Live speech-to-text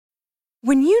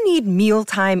When you need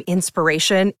mealtime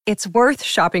inspiration, it's worth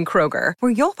shopping Kroger,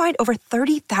 where you'll find over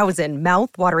 30,000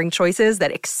 mouth-watering choices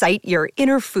that excite your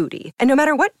inner foodie. And no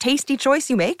matter what tasty choice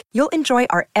you make, you'll enjoy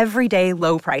our everyday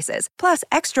low prices, plus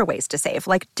extra ways to save,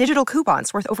 like digital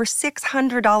coupons worth over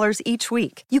 $600 each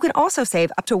week. You can also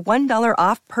save up to $1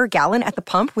 off per gallon at the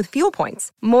pump with fuel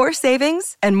points. More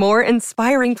savings and more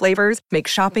inspiring flavors make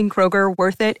shopping Kroger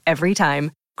worth it every time.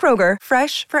 Kroger,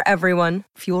 fresh for everyone.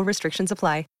 Fuel restrictions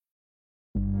apply.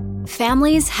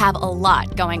 Families have a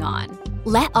lot going on.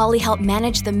 Let Ollie help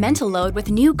manage the mental load with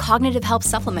new cognitive help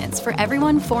supplements for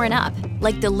everyone 4 and up,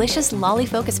 like delicious Lolly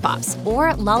Focus Pops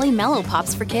or Lolly Mellow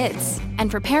Pops for kids.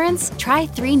 And for parents, try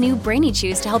 3 new Brainy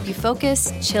Chews to help you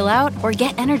focus, chill out, or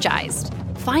get energized.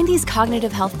 Find these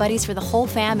cognitive health buddies for the whole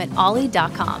fam at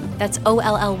ollie.com. That's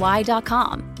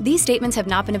OLLY.com. These statements have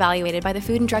not been evaluated by the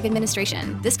Food and Drug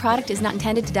Administration. This product is not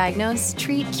intended to diagnose,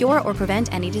 treat, cure, or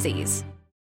prevent any disease.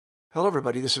 Hello,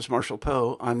 everybody. This is Marshall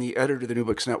Poe. I'm the editor of the New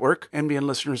Books Network. NBN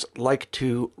listeners like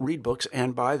to read books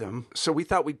and buy them. So we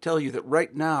thought we'd tell you that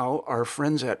right now, our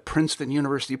friends at Princeton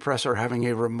University Press are having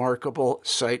a remarkable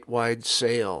site-wide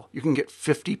sale. You can get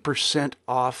 50%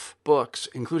 off books,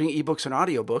 including ebooks and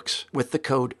audiobooks, with the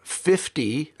code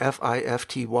 50,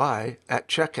 F-I-F-T-Y, at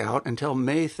checkout until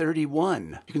May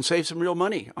 31. You can save some real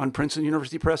money on Princeton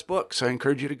University Press books. I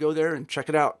encourage you to go there and check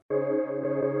it out.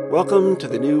 Welcome to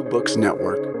the New Books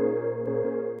Network.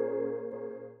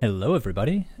 Hello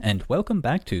everybody, and welcome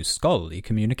back to Scholarly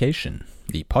Communication,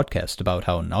 the podcast about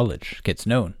how knowledge gets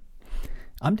known.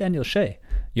 I'm Daniel Shea,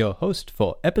 your host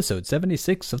for episode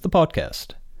 76 of the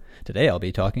podcast. Today I'll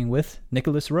be talking with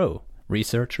Nicholas Rowe,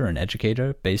 researcher and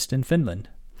educator based in Finland.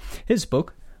 His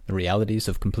book, The Realities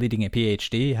of Completing a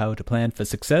PhD, How to Plan for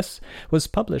Success, was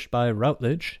published by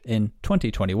Routledge in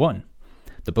 2021.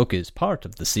 The book is part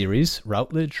of the series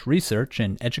Routledge Research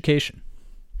in Education.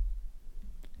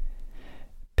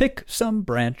 Pick some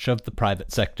branch of the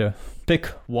private sector. Pick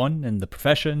one in the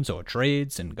professions or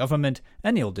trades in government,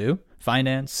 and you'll do.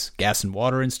 Finance, gas and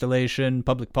water installation,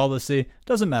 public policy,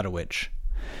 doesn't matter which.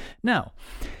 Now,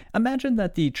 imagine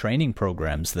that the training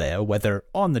programs there, whether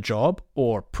on the job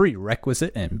or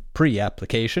prerequisite and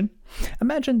pre-application,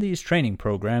 imagine these training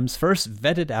programs first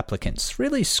vetted applicants,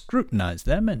 really scrutinized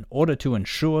them in order to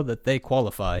ensure that they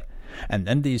qualify. And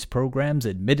then these programs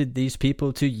admitted these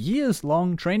people to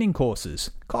years-long training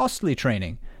courses, costly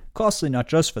training, costly not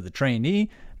just for the trainee,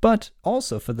 but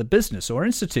also for the business or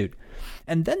institute.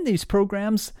 And then these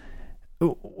programs,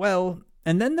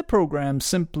 the programs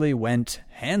simply went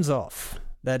hands off.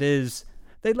 That is,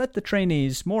 they let the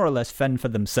trainees more or less fend for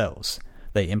themselves.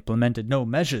 They implemented no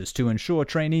measures to ensure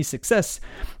trainee success,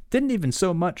 didn't even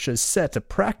so much as set a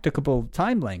practicable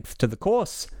time length to the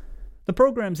course. The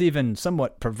programs even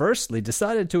somewhat perversely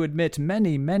decided to admit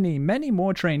many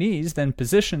more trainees than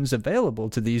positions available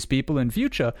to these people in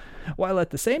future, while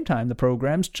at the same time the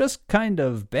programs just kind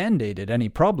of band-aided any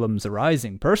problems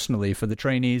arising personally for the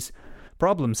trainees,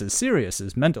 problems as serious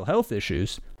as mental health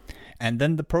issues. And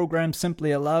then the program simply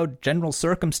allowed general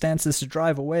circumstances to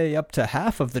drive away up to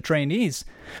half of the trainees,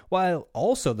 while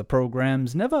also the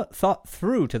programs never thought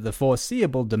through to the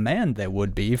foreseeable demand there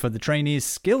would be for the trainees'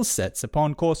 skill sets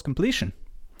upon course completion.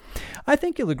 I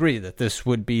think you'll agree that this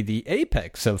would be the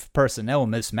apex of personnel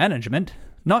mismanagement,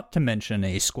 not to mention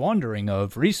a squandering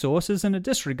of resources and a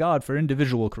disregard for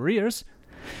individual careers.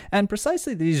 And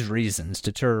precisely these reasons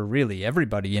deter really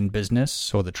everybody in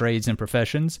business, or the trades and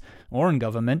professions, or in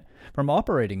government, from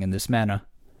operating in this manner.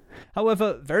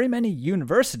 However, very many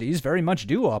universities very much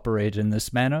do operate in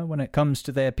this manner when it comes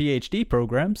to their PhD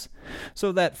programs,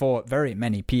 so that for very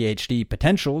many PhD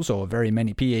potentials or very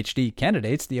many PhD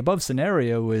candidates, the above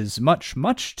scenario is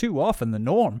much too often the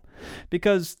norm,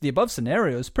 because the above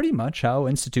scenario is pretty much how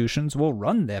institutions will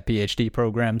run their PhD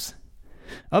programs.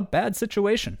 A bad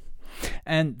situation.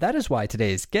 And that is why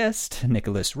today's guest,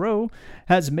 Nicholas Rowe,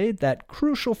 has made that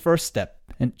crucial first step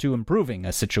into improving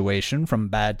a situation from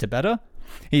bad to better.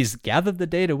 He's gathered the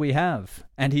data we have,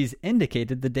 and he's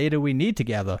indicated the data we need to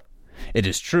gather. It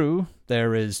is true,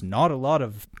 there is not a lot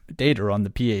of data on the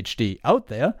PhD out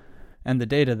there, and the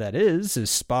data that is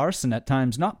sparse and at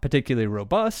times not particularly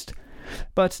robust.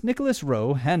 But Nicholas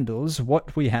Rowe handles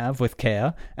what we have with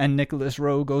care, and Nicholas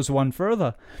Rowe goes one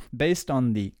further. Based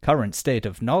on the current state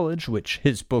of knowledge, which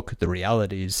his book, The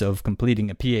Realities of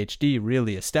Completing a PhD,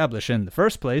 really establish in the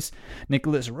first place,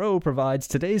 Nicholas Rowe provides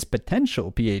today's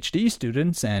potential PhD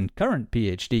students and current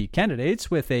PhD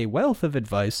candidates with a wealth of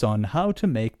advice on how to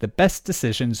make the best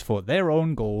decisions for their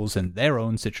own goals and their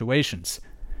own situations.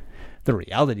 The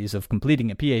realities of completing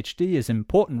a PhD is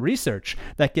important research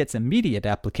that gets immediate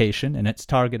application in its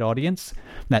target audience,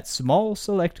 that small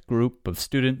select group of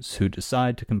students who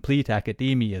decide to complete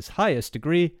academia's highest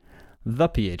degree, the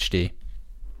PhD.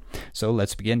 So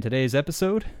let's begin today's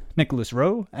episode. Nicholas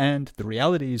Rowe and the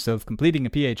realities of completing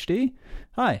a PhD.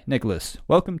 Hi, Nicholas.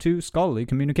 Welcome to Scholarly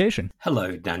Communication.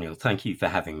 Hello, Daniel. Thank you for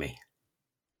having me.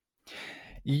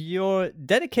 Your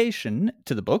dedication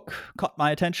to the book caught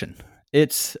my attention.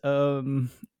 It's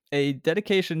a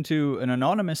dedication to an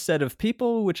anonymous set of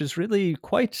people, which is really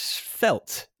quite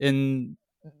felt in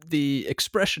the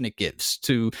expression it gives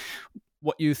to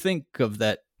what you think of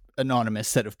that anonymous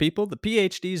set of people, the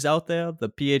PhDs out there, the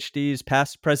PhDs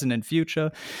past, present, and future,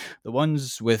 the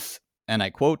ones with, and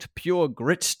I quote, pure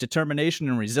grit, determination,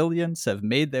 and resilience have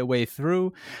made their way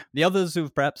through, the others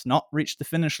who've perhaps not reached the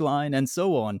finish line, and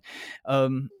so on.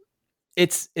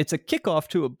 It's a kickoff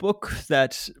to a book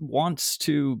that wants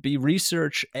to be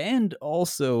research and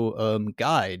also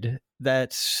guide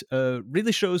that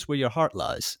really shows where your heart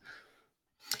lies.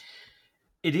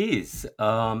 It is.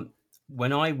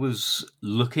 When I was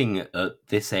looking at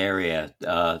this area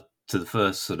to the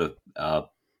first sort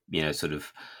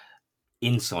of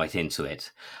insight into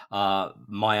it,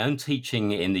 my own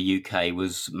teaching in the UK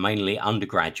was mainly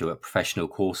undergraduate professional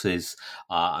courses,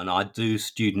 and I do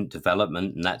student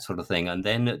development and that sort of thing. And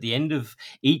then at the end of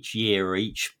each year, or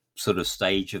each sort of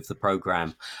stage of the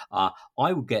program,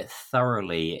 I would get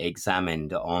thoroughly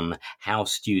examined on how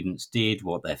students did,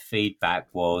 what their feedback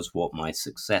was, what my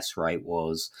success rate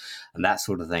was, and that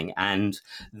sort of thing. And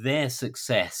their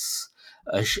success,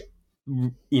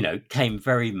 came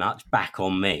very much back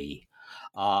on me.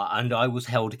 And I was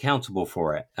held accountable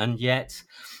for it. And yet,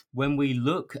 when we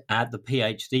look at the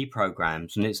PhD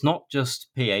programs, and it's not just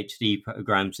PhD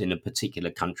programs in a particular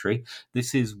country,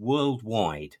 this is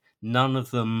worldwide. None of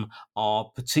them are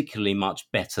particularly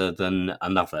much better than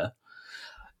another.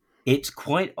 It's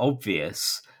quite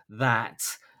obvious that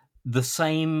the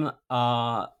same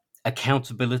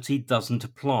accountability doesn't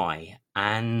apply.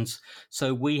 And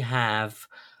so we have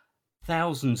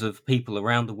thousands of people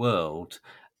around the world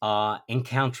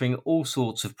encountering all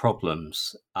sorts of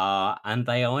problems, and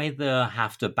they either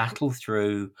have to battle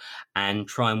through and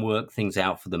try and work things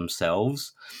out for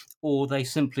themselves, or they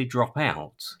simply drop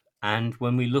out. And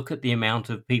when we look at the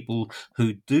amount of people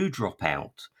who do drop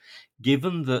out,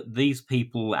 given that these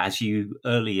people, as you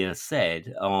earlier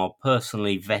said, are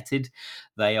personally vetted,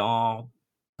 they are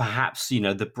perhaps,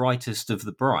 the brightest of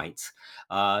the bright,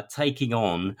 taking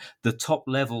on the top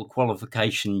level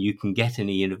qualification you can get in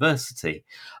a university.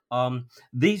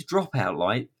 These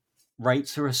dropout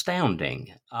rates are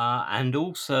astounding. And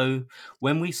also,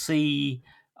 when we see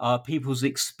people's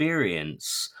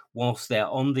experience whilst they're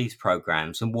on these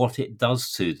programs and what it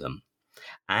does to them,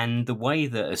 and the way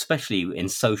that, especially in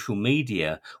social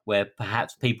media, where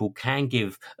perhaps people can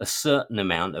give a certain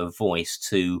amount of voice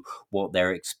to what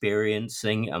they're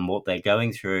experiencing and what they're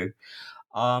going through,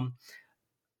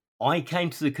 I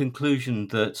came to the conclusion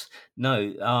that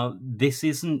no, this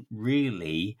isn't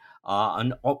really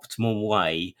an optimal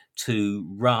way to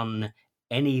run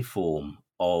any form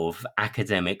of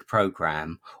academic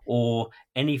program or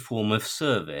any form of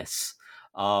service,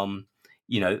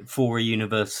 for a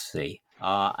university.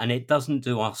 And it doesn't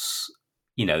do us,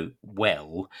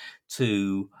 well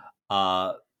to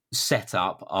set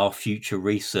up our future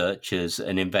researchers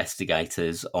and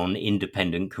investigators on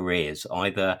independent careers,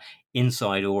 either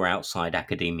inside or outside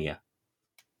academia.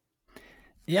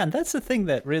 Yeah, and that's the thing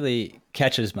that really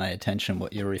catches my attention,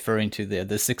 what you're referring to there,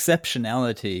 this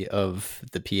exceptionality of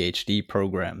the PhD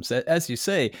programs. As you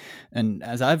say, and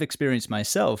as I've experienced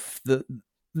myself,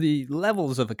 the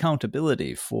levels of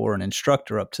accountability for an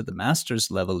instructor up to the master's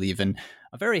level even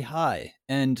are very high.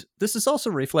 And this is also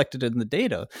reflected in the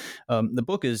data. The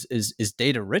book is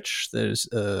data rich. There's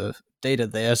data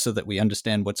there so that we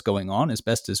understand what's going on as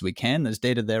best as we can. There's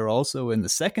data there also in the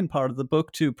second part of the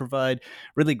book to provide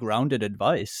really grounded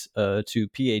advice to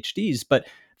PhDs. But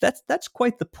that's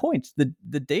quite the point.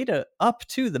 The data up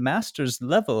to the master's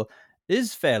level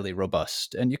is fairly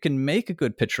robust, and you can make a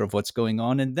good picture of what's going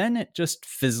on, and then it just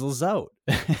fizzles out.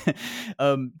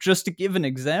 Just to give an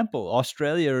example,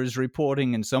 Australia is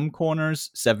reporting in some corners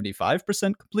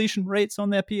 75% completion rates on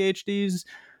their PhDs,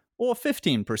 or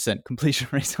 15% completion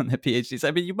rates on their PhDs.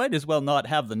 I mean, you might as well not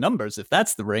have the numbers if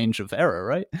that's the range of error,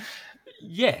 right?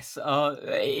 Yes,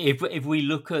 if we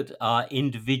look at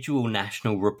individual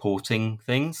national reporting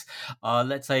things,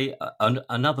 let's say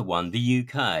another one, the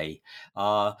UK,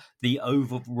 the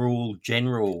overall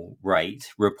general rate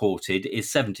reported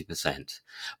is 70%,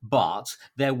 but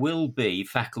there will be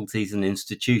faculties and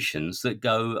institutions that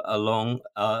go along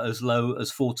as low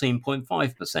as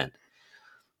 14.5%.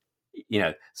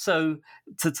 So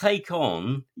to take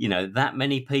on that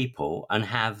many people and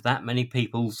have that many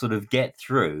people sort of get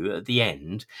through at the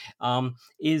end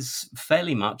is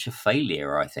fairly much a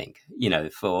failure, I think,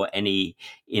 for any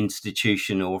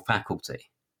institution or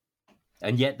faculty.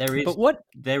 And yet But what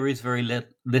there is very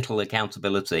little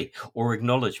accountability or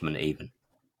acknowledgement even.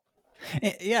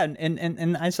 Yeah,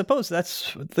 and I suppose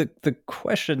that's the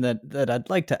question that I'd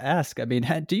like to ask. I mean,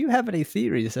 do you have any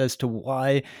theories as to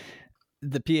why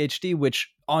the PhD,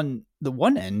 which on the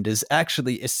one end is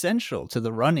actually essential to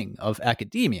the running of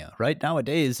academia, right?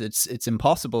 Nowadays, it's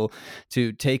impossible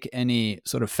to take any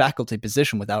sort of faculty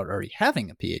position without already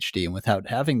having a PhD and without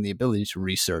having the ability to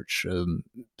research.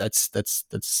 That's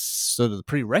sort of the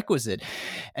prerequisite,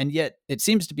 and yet it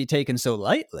seems to be taken so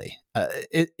lightly.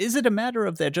 Is it a matter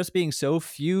of there just being so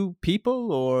few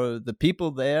people, or the people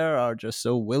there are just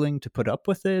so willing to put up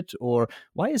with it, or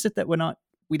why is it that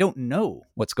we don't know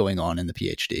what's going on in the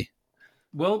PhD?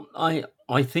 Well,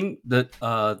 I think that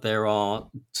there are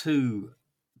two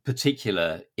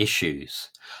particular issues.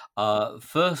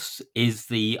 First is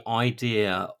the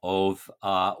idea of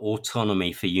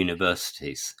autonomy for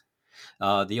universities.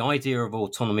 The idea of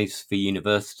autonomy for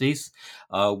universities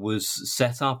was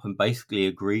set up and basically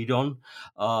agreed on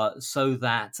so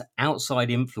that outside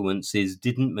influences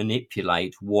didn't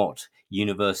manipulate what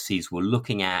universities were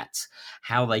looking at,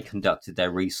 how they conducted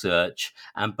their research,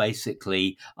 and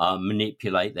basically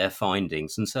manipulate their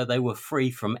findings. And so they were free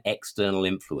from external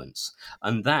influence.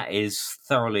 And that is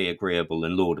thoroughly agreeable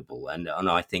and laudable. And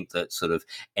I think that sort of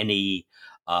any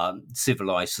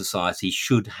civilized society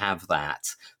should have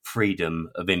that freedom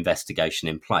of investigation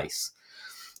in place.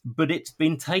 But it's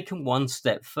been taken one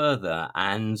step further,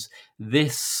 and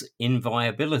this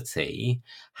inviolability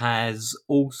has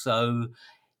also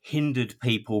hindered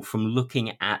people from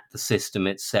looking at the system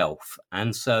itself.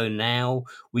 And so now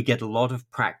we get a lot of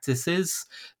practices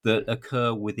that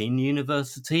occur within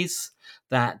universities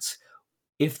that,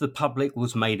 if the public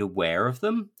was made aware of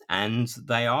them, and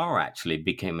they are actually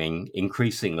becoming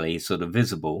increasingly sort of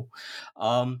visible,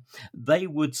 they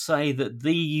would say that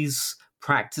these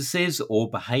practices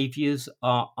or behaviors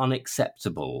are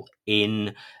unacceptable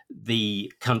in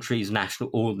the country's national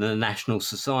or the national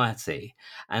society,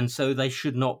 and so they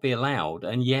should not be allowed.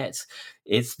 And yet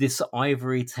it's this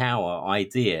ivory tower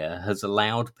idea has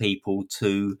allowed people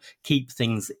to keep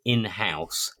things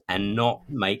in-house and not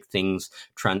make things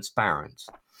transparent.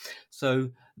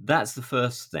 So that's the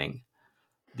first thing.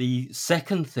 The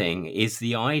second thing is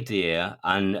the idea,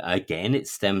 and again, it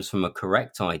stems from a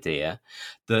correct idea,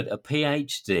 that a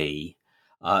PhD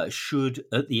should,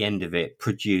 at the end of it,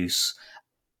 produce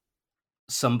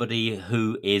somebody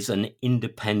who is an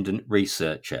independent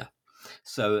researcher.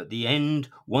 So at the end,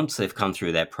 once they've come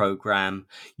through their program,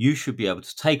 you should be able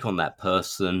to take on that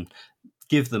person,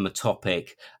 give them a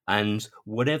topic, and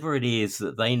whatever it is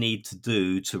that they need to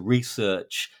do to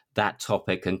research that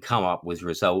topic and come up with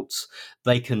results,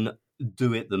 they can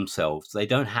do it themselves. They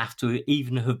don't have to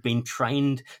even have been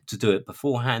trained to do it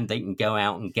beforehand. They can go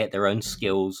out and get their own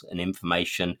skills and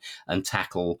information and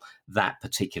tackle that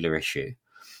particular issue.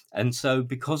 And so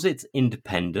because it's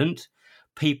independent,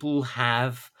 people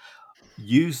have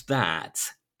used that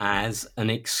as an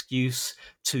excuse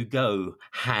to go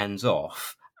hands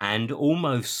off and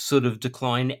almost sort of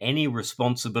decline any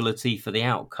responsibility for the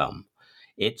outcome.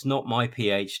 It's not my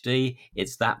PhD,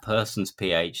 it's that person's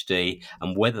PhD,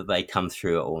 and whether they come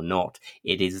through it or not,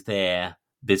 it is their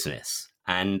business.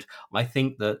 And I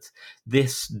think that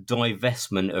this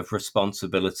divestment of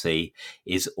responsibility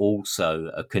is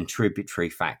also a contributory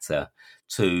factor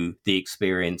to the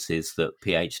experiences that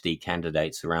PhD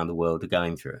candidates around the world are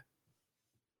going through.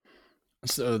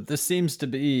 So this seems to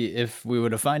be, if we were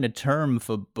to find a term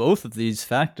for both of these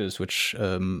factors, which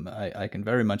I can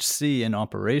very much see in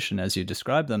operation as you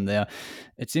describe them there,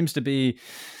 it seems to be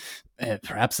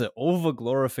perhaps an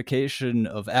overglorification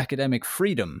of academic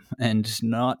freedom and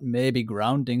not maybe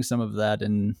grounding some of that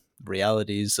in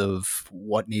realities of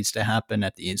what needs to happen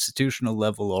at the institutional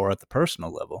level or at the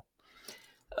personal level.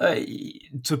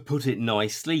 To put it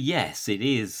nicely, yes, it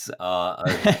is a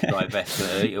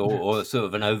divestment or sort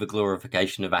of an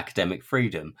overglorification of academic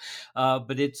freedom.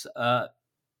 But it's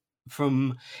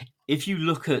if you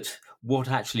look at what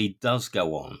actually does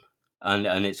go on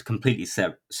and it's a completely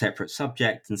separate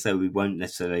subject, and so we won't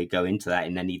necessarily go into that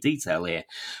in any detail here.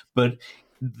 But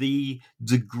the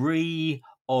degree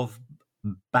of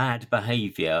bad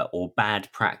behavior or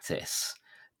bad practice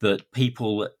that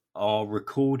people are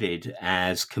recorded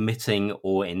as committing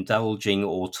or indulging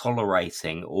or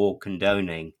tolerating or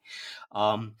condoning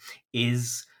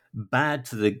is bad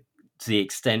to the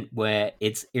extent where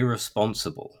it's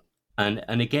irresponsible.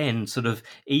 And again, sort of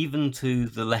even to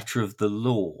the letter of the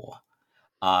law,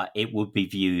 it would be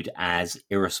viewed as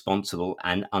irresponsible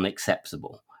and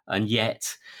unacceptable. And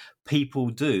yet people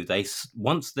do.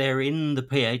 Once they're in the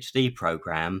PhD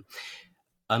program,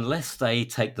 unless they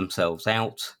take themselves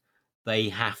out, they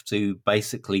have to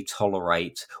basically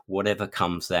tolerate whatever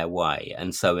comes their way.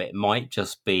 And so it might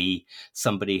just be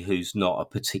somebody who's not a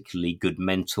particularly good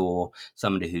mentor,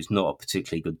 somebody who's not a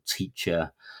particularly good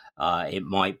teacher. It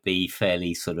might be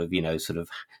fairly sort of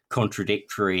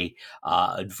contradictory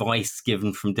advice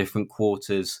given from different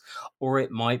quarters, or it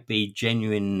might be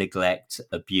genuine neglect,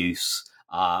 abuse,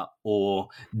 or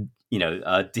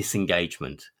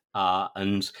disengagement.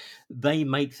 And they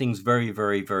make things very,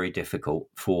 very, very difficult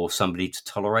for somebody to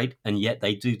tolerate, and yet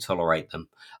they do tolerate them,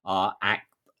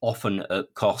 often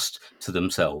at cost to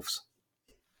themselves.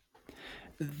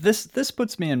 This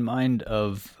puts me in mind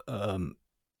of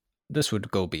this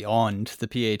would go beyond the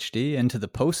PhD into the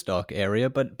postdoc area,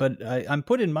 but I'm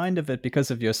put in mind of it because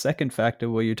of your second factor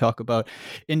where you talk about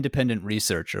independent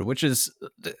researcher, which is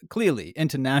clearly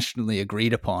internationally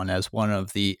agreed upon as one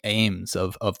of the aims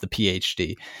of the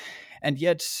PhD. And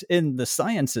yet in the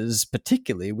sciences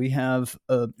particularly, we have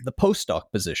the postdoc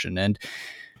position. And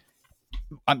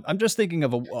I'm just thinking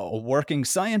of a working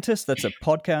scientist. That's a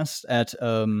podcast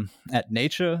at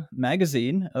Nature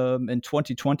magazine. In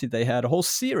 2020, they had a whole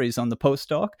series on the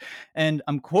postdoc, and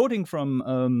I'm quoting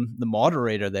from the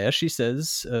moderator there. She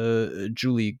says,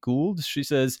 Julie Gould. She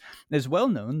says, "It's well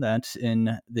known that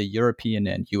in the European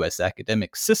and U.S.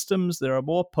 academic systems, there are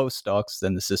more postdocs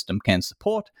than the system can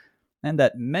support, and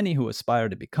that many who aspire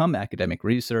to become academic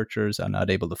researchers are not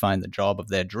able to find the job of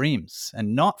their dreams,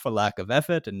 and not for lack of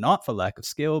effort and not for lack of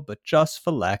skill, but just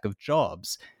for lack of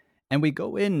jobs." And we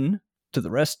go in to the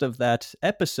rest of that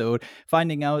episode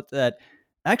finding out that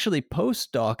actually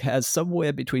postdoc has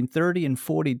somewhere between 30 and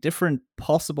 40 different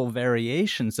possible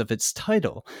variations of its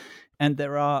title. And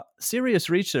there are serious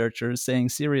researchers saying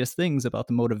serious things about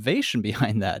the motivation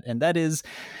behind that. And that is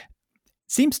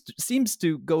seems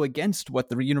to go against what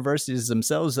the universities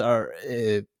themselves are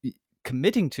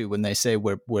committing to when they say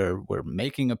we're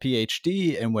making a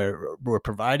PhD and we're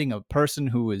providing a person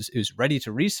who is ready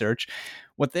to research.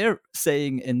 What they're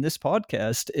saying in this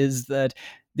podcast is that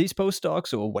these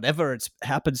postdocs, or whatever it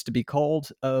happens to be called,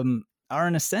 are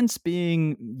in a sense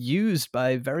being used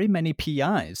by very many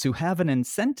PIs who have an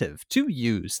incentive to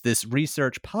use this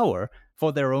research power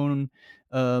for their own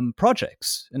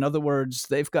projects. In other words,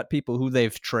 they've got people who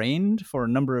they've trained for a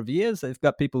number of years. They've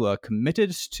got people who are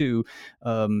committed to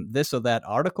this or that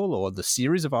article or the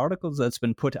series of articles that's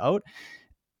been put out.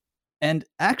 And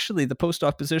actually, the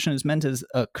postdoc position is meant as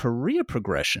a career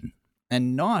progression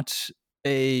and not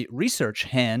a research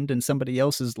hand in somebody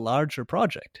else's larger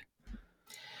project.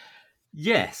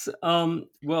 Yes.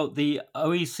 Well, the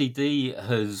OECD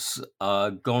has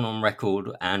gone on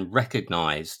record and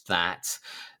recognized that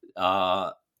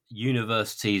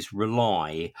universities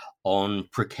rely on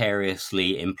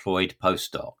precariously employed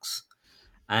postdocs.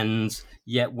 And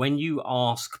yet when you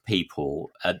ask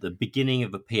people at the beginning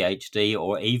of a PhD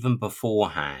or even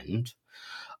beforehand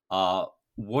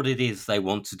what it is they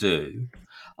want to do,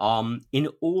 in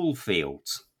all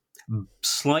fields,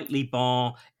 slightly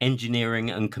bar engineering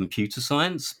and computer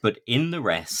science, but in the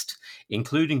rest,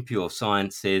 including pure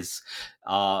sciences,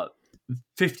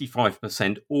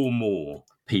 55% or more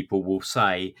people will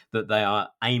say that they are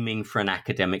aiming for an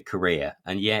academic career.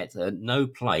 And yet at no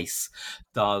place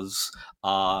does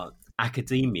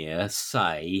academia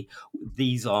say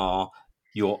these are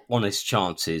your honest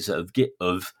chances of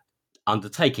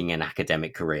undertaking an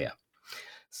academic career.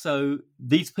 So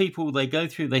these people,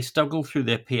 they struggle through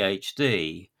their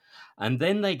PhD, and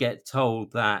then they get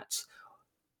told that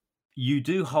you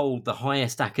do hold the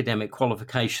highest academic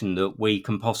qualification that we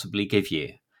can possibly give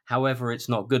you. However, it's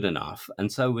not good enough. And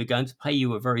so we're going to pay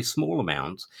you a very small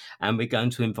amount, and we're going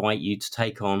to invite you to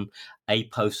take on a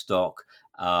postdoc,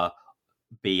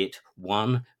 be it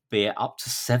one, be it up to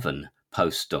 7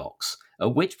 postdocs,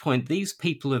 at which point these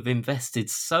people have invested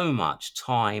so much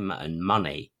time and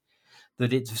money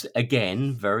that it's,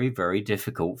 again, very, very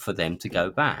difficult for them to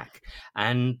go back.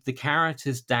 And the carrot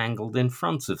is dangled in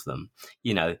front of them.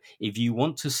 You know, if you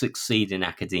want to succeed in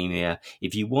academia,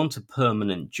 if you want a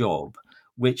permanent job,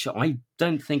 which I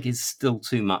don't think is still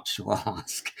too much to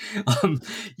ask.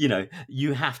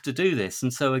 You have to do this.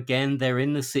 And so again, they're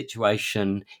in the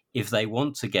situation, if they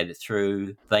want to get it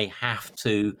through, they have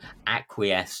to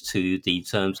acquiesce to the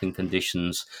terms and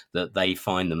conditions that they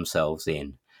find themselves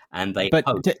in. And they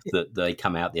hope that they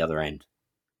come out the other end.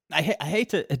 I hate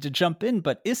to jump in,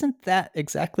 but isn't that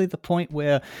exactly the point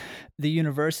where the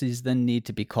universities then need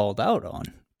to be called out on?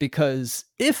 Because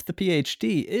if the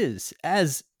PhD is,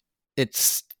 as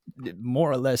it's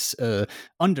more or less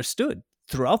understood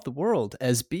throughout the world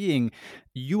as being,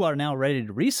 you are now ready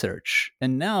to research,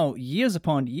 and now years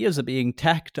upon years are being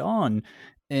tacked on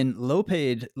in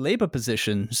low-paid labor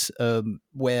positions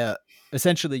where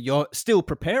essentially you're still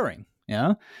preparing.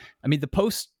 Yeah, I mean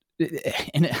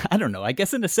and I don't know, I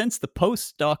guess in a sense the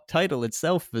postdoc title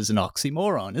itself is an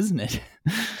oxymoron, isn't it?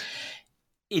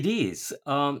 It is.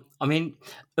 I mean,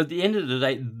 at the end of the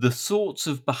day, the sorts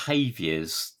of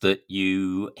behaviours that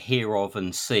you hear of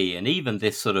and see, and even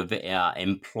this sort of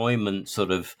employment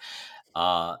sort of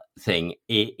thing,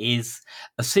 it is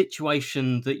a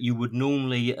situation that you would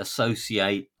normally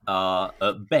associate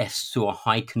at best to a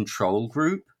high control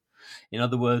group. In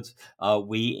other words,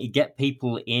 we get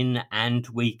people in and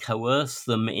we coerce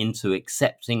them into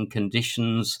accepting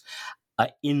conditions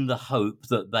in the hope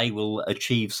that they will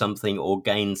achieve something or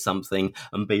gain something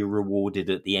and be rewarded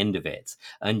at the end of it.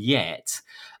 And yet,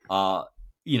 a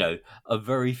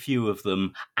very few of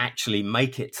them actually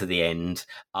make it to the end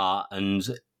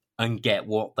and get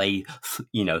what they,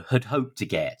 had hoped to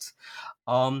get.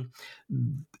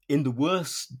 In the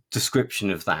worst description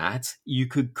of that, you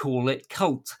could call it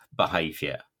cult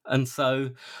behavior. And so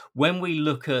when we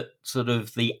look at sort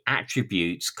of the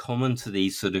attributes common to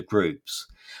these sort of groups,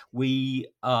 we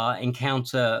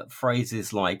encounter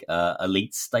phrases like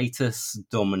elite status,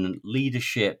 dominant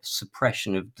leadership,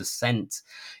 suppression of dissent,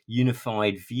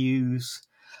 unified views.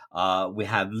 We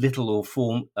have little or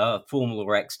formal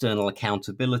or external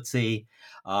accountability.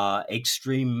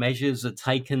 Extreme measures are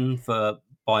taken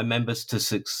by members to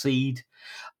succeed.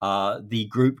 The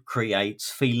group creates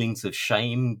feelings of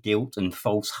shame, guilt, and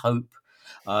false hope.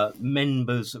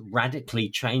 Members radically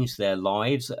change their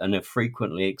lives and are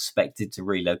frequently expected to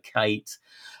relocate.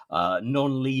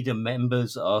 Non-leader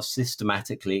members are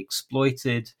systematically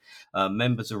exploited.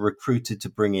 Members are recruited to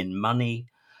bring in money.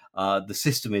 The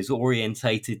system is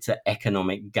orientated to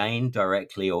economic gain,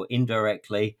 directly or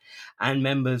indirectly, and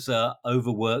members are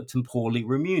overworked and poorly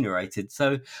remunerated.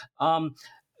 So,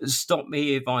 stop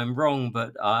me if I'm wrong,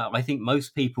 but I think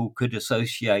most people could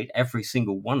associate every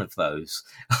single one of those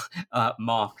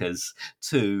markers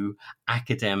to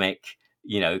academic,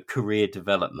 career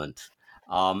development.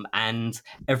 And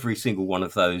every single one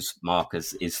of those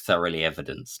markers is thoroughly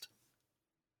evidenced.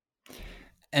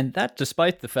 And that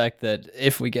despite the fact that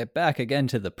if we get back again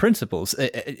to the principles,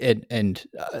 and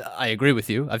I agree with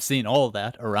you, I've seen all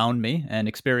that around me and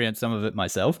experienced some of it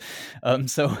myself.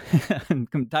 So I'm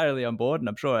entirely on board, and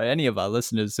I'm sure any of our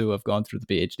listeners who have gone through the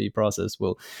PhD process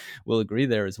will agree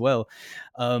there as well.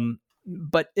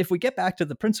 But if we get back to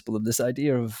the principle of this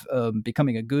idea of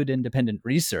becoming a good independent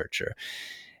researcher,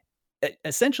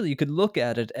 essentially you could look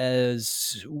at it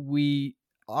as we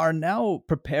are now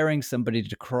preparing somebody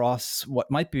to cross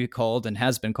what might be called, and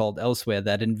has been called elsewhere,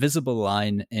 that invisible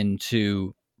line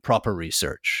into proper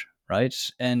research, right?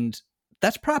 And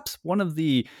that's perhaps one of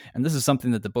the, and this is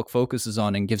something that the book focuses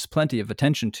on and gives plenty of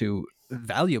attention to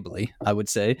valuably, I would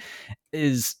say,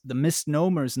 is the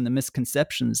misnomers and the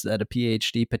misconceptions that a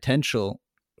PhD potential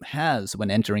has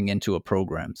when entering into a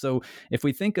program. So if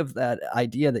we think of that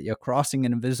idea that you're crossing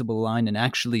an invisible line and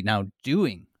actually now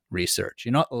doing research,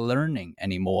 you're not learning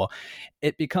anymore,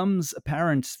 it becomes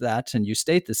apparent that, and you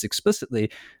state this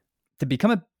explicitly, to become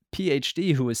a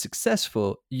PhD who is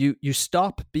successful, you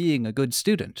stop being a good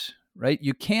student, right?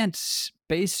 You can't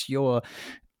base your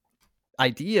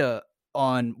idea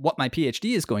on what my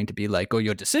PhD is going to be like, or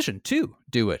your decision to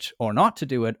do it or not to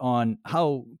do it, on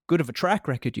how good of a track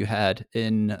record you had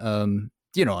in on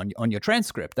your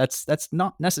transcript. That's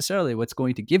not necessarily what's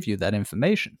going to give you that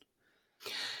information.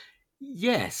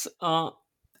 Yes,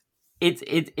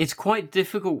 it's quite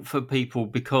difficult for people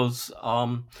because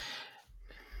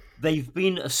they've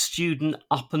been a student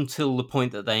up until the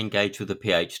point that they engage with a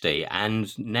PhD,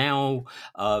 and now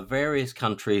various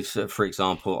countries, for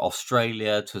example,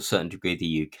 Australia, to a certain degree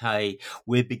the UK,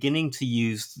 we're beginning to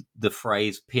use the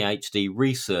phrase PhD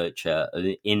researcher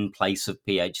in place of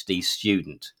PhD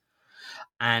student,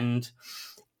 and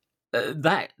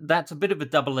that's a bit of a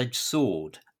double-edged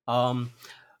sword.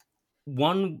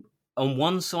 One on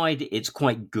one side, it's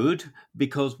quite good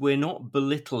because we're not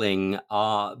belittling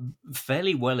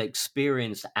fairly well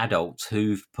experienced adults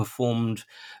who've performed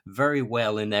very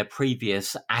well in their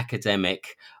previous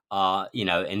academic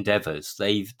endeavors.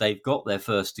 They've got their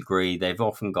first degree. They've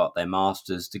often got their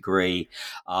master's degree.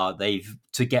 They've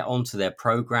to get onto their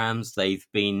programs. They've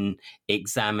been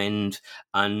examined,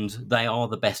 and they are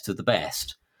the best of the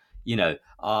best.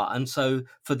 And so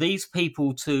for these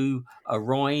people to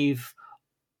arrive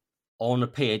on a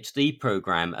PhD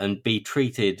program and be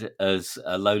treated as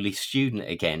a lowly student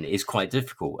again is quite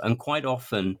difficult. And quite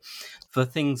often for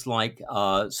things like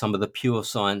some of the pure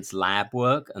science lab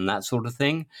work and that sort of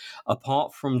thing,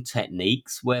 apart from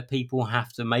techniques where people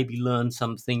have to maybe learn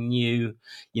something new,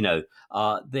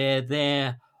 they're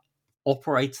there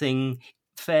operating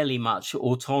fairly much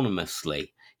autonomously,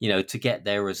 to get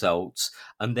their results,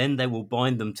 and then they will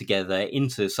bind them together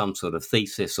into some sort of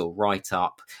thesis or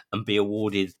write-up and be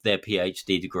awarded their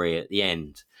PhD degree at the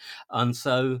end. And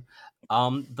so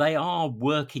they are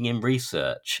working in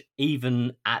research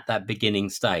even at that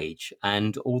beginning stage.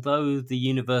 And although the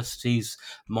universities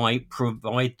might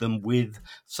provide them with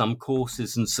some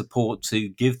courses and support to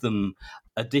give them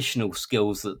additional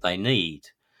skills that they need,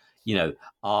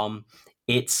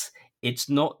 it's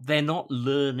not, they're not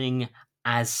learning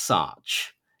as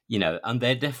such, and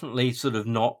they're definitely sort of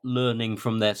not learning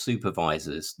from their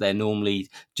supervisors. They're normally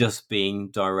just being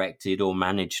directed or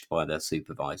managed by their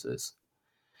supervisors.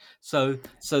 So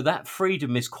that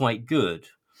freedom is quite good.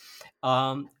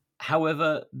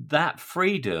 However, that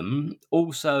freedom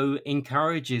also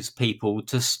encourages people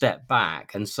to step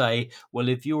back and say, well,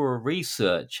 if you're a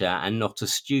researcher and not a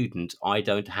student, I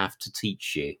don't have to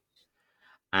teach you.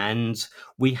 And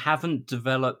we haven't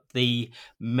developed the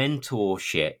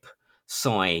mentorship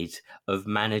side of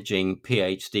managing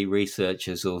PhD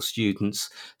researchers or students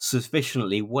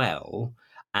sufficiently well,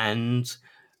 and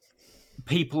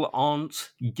people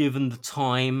aren't given the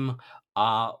time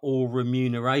or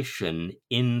remuneration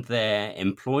in their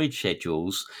employed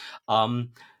schedules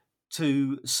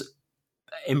to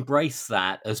embrace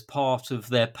that as part of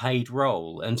their paid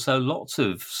role. And so lots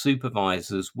of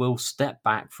supervisors will step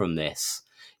back from this,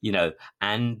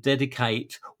 and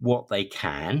dedicate what they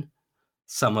can.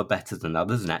 Some are better than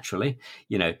others, naturally,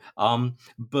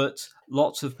 but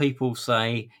lots of people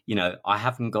say, I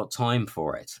haven't got time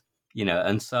for it,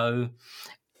 and so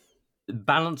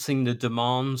balancing the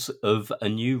demands of a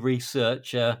new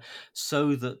researcher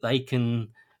so that they can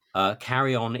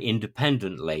carry on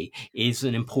independently is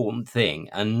an important thing.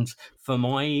 And for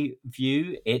my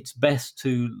view, it's best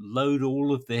to load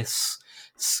all of this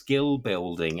skill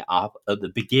building up at the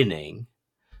beginning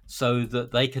so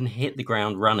that they can hit the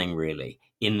ground running really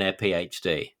in their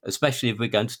PhD, especially if we're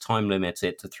going to time limit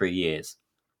it to 3 years.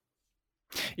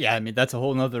 Yeah, I mean, that's a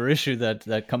whole nother issue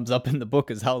that comes up in the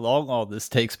book, is how long all this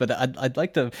takes. But I'd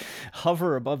like to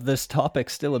hover above this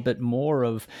topic still a bit more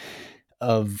of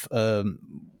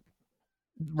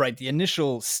right, the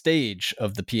initial stage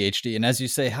of the PhD, and as you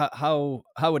say, how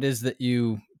it is that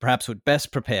you perhaps would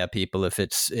best prepare people if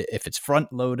it's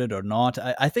front loaded or not.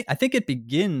 I think it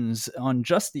begins on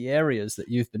just the areas that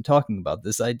you've been talking about.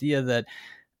 This idea that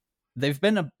they've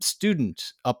been a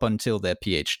student up until their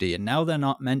PhD, and now they're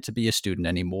not meant to be a student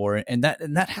anymore, and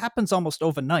that happens almost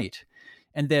overnight.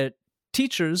 And their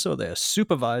teachers or their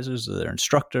supervisors or their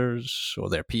instructors or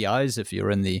their PIs, if you're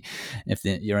in the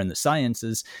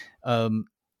sciences,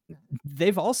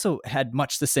 they've also had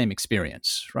much the same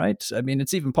experience, right? I mean,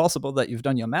 it's even possible that you've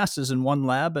done your master's in one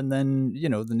lab, and then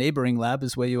the neighboring lab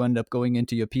is where you end up going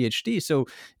into your PhD. So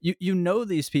you know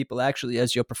these people actually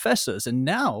as your professors, and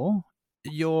now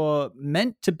you're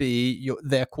meant to be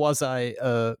their quasi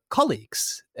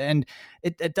colleagues. And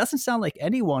it doesn't sound like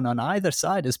anyone on either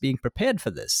side is being prepared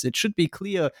for this. It should be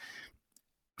clear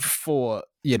for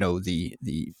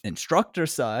the instructor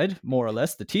side, more or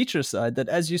less the teacher side, that,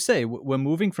 as you say, we're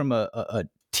moving from a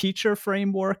teacher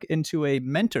framework into a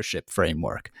mentorship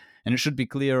framework. And it should be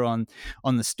clear on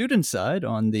the student side,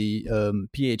 on the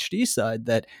PhD side,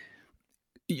 that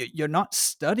you're not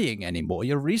studying anymore,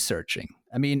 you're researching.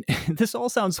 I mean, this all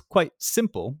sounds quite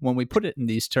simple when we put it in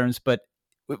these terms, but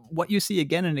what you see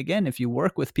again and again if you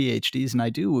work with PhDs, and I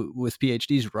do with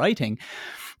PhDs writing,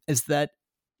 is that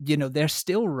they're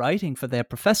still writing for their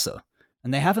professor,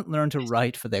 and they haven't learned to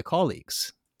write for their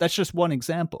colleagues. That's just one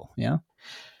example. Yeah.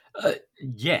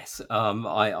 Yes,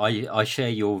 I share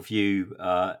your view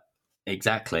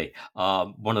exactly.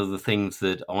 One of the things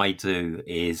that I do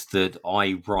is that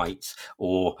I write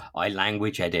or I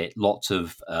language edit lots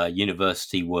of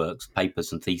university works,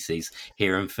 papers, and theses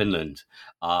here in Finland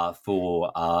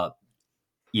for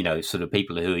sort of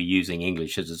people who are using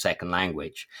English as a second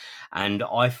language. And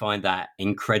I find that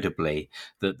incredibly,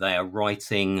 that they are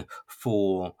writing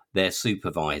for their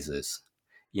supervisors,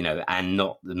 and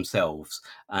not themselves.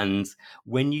 And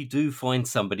when you do find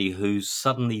somebody who's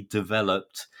suddenly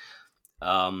developed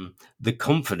the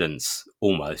confidence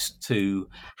almost to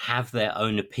have their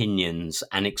own opinions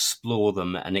and explore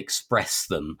them and express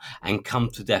them and come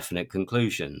to definite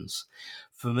conclusions,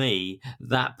 for me,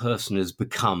 that person has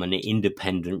become an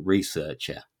independent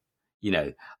researcher,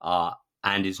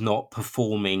 and is not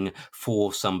performing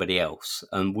for somebody else.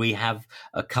 And we have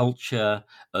a culture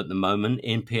at the moment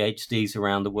in PhDs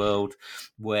around the world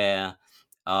where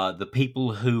the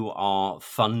people who are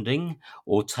funding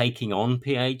or taking on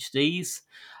PhDs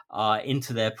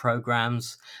into their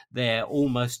programs, they're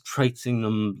almost treating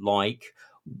them like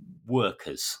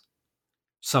workers.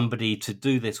 Somebody to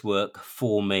do this work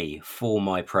for me, for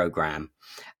my program,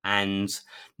 and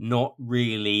not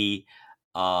really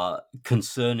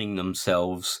concerning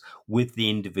themselves with the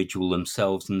individual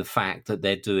themselves and the fact that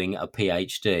they're doing a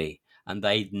PhD. And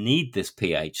they need this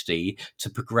PhD to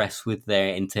progress with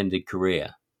their intended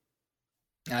career.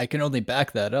 I can only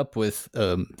back that up with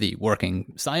the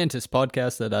Working Scientist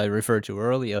podcast that I referred to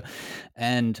earlier.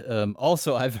 And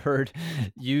also I've heard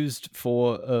used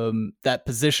for that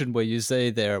position where you say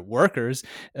they're workers,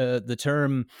 the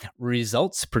term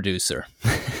results producer.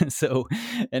 So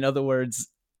in other words,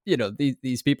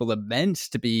 these people are meant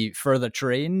to be further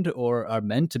trained or are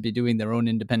meant to be doing their own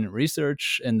independent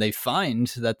research, and they find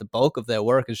that the bulk of their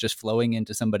work is just flowing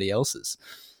into somebody else's.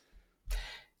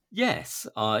 Yes,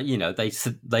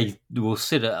 they will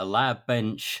sit at a lab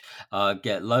bench,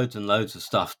 get loads and loads of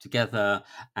stuff together,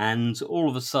 and all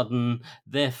of a sudden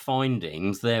their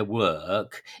findings, their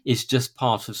work is just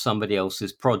part of somebody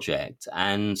else's project,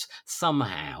 and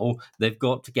somehow they've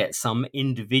got to get some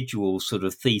individual sort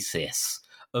of thesis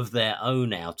of their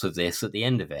own out of this at the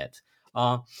end of it.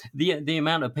 The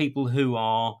amount of people who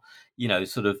are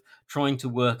sort of trying to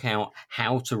work out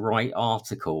how to write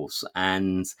articles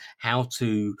and how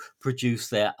to produce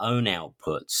their own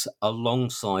outputs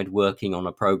alongside working on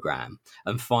a program,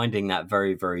 and finding that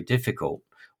very, very difficult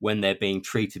when they're being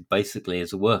treated basically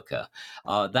as a worker.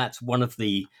 That's one of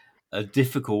the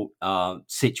difficult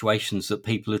situations that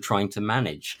people are trying to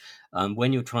manage.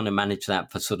 When you're trying to manage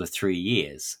that for sort of 3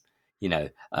 years,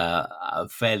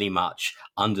 fairly much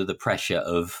under the pressure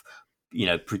of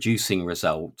producing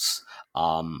results,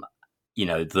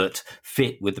 that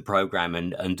fit with the program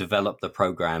and develop the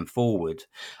program forward.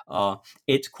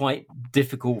 It's quite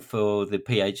difficult for the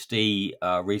PhD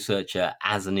researcher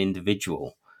as an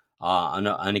individual.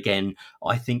 And again,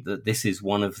 I think that this is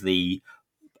one of the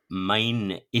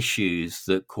main issues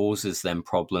that causes them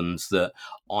problems, that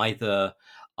either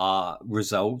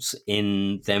results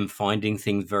in them finding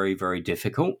things very, very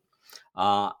difficult,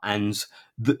 and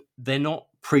they're not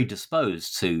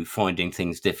predisposed to finding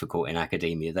things difficult in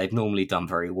academia. They've normally done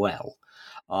very well.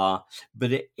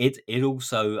 But it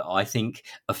also, I think,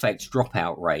 affects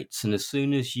dropout rates. And as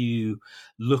soon as you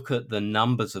look at the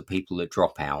numbers of people that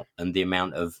drop out and the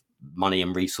amount of money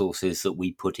and resources that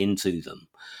we put into them,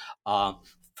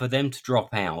 for them to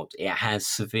drop out, it has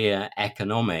severe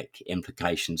economic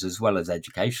implications as well as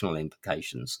educational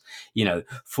implications,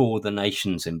 for the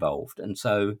nations involved. And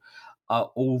so,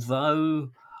 although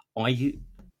I,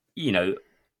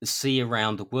 see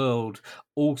around the world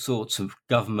all sorts of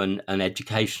government and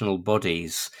educational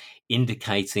bodies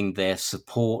indicating their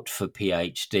support for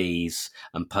PhDs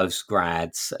and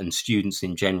postgrads and students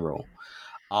in general,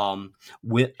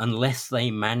 unless they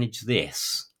manage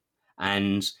this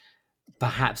and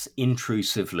perhaps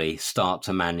intrusively start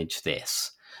to manage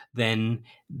this, then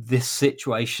this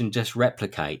situation just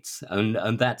replicates.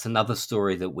 And that's another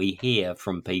story that we hear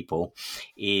from people,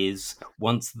 is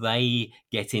once they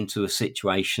get into a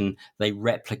situation, they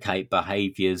replicate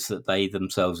behaviors that they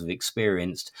themselves have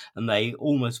experienced, and they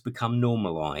almost become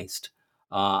normalized.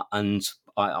 And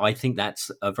I think that's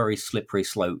a very slippery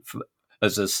slope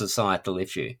as a societal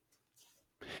issue.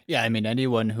 Yeah, I mean,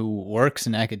 anyone who works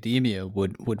in academia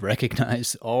would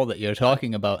recognize all that you're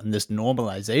talking about, and this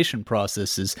normalization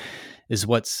process is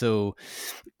what's so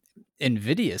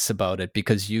invidious about it,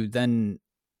 because you then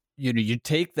you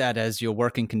take that as your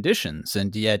working conditions,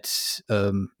 and yet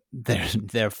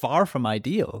they're far from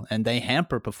ideal, and they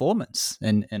hamper performance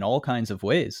in all kinds of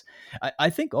ways. I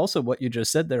think also what you just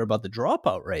said there about the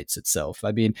dropout rates itself.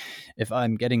 I mean, if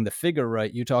I'm getting the figure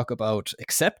right, you talk about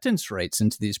acceptance rates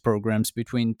into these programs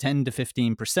between 10 to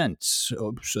 15%,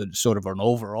 so sort of an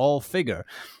overall figure.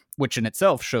 which in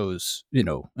itself shows,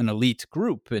 an elite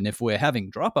group. And if we're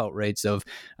having dropout rates of,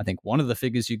 I think one of the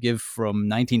figures you give from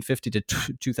 1950 to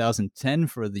 2010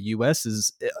 for the US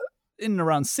is in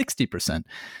around 60%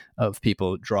 of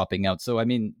people dropping out. So, I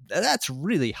mean, that's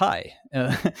really high.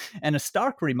 And a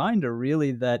stark reminder,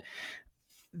 really, that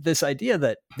this idea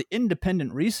that the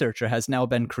independent researcher has now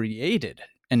been created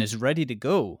and is ready to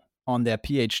go on their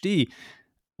PhD,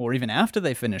 or even after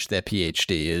they finish their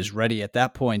PhD, is ready at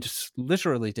that point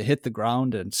literally to hit the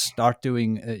ground and start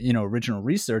doing, original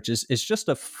research is just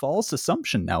a false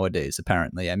assumption nowadays,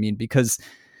 apparently. I mean, because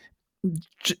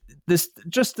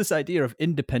this idea of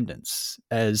independence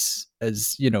as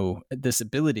this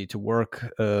ability to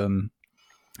work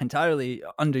entirely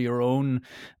under your own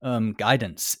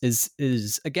guidance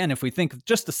is again, if we think of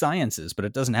just the sciences, but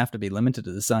it doesn't have to be limited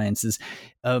to the sciences,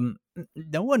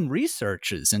 no one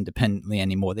researches independently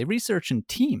anymore. They research in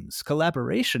teams.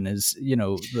 Collaboration is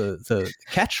the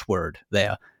catchword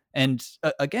there. And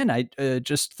again, I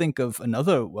just think of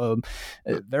another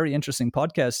very interesting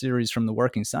podcast series from the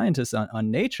Working Scientists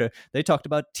on Nature. They talked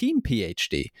about team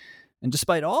PhD. And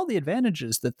despite all the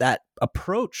advantages that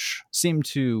approach seemed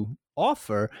to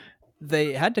offer,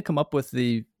 they had to come up with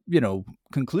the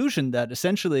conclusion that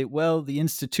essentially, well, the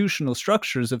institutional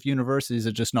structures of universities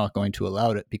are just not going to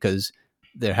allow it because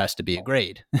there has to be a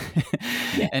grade.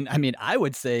 Yeah. And I mean, I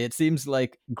would say it seems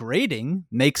like grading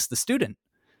makes the student.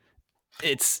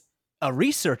 It's a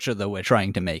researcher that we're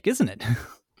trying to make, isn't it?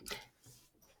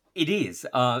 It is.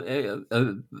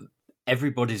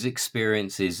 Everybody's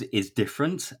experience is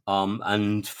different.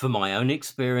 And for my own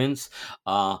experience,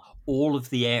 all of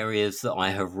the areas that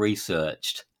I have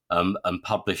researched and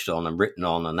published on and written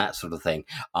on and that sort of thing,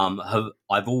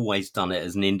 I've always done it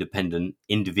as an independent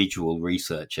individual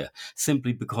researcher,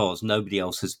 simply because nobody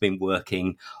else has been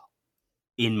working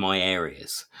in my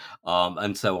areas,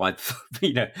 and so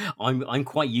I'm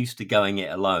quite used to going it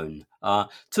alone.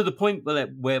 To the point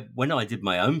where when I did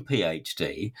my own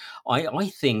PhD, I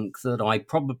think that I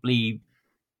probably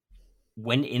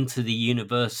went into the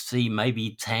university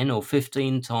maybe 10 or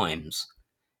 15 times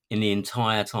in the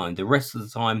entire time. The rest of the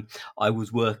time, I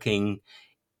was working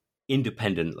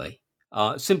independently.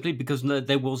 Simply because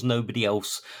there was nobody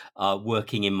else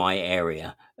working in my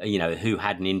area, who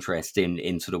had an interest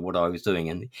in sort of what I was doing,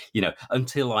 and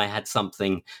until I had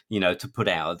something, to put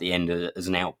out at the end as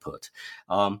an output,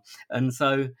 and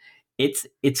so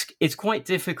it's quite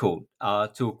difficult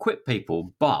to equip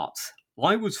people. But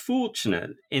I was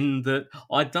fortunate in that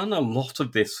I'd done a lot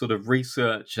of this sort of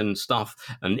research and stuff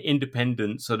and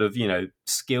independent sort of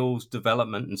skills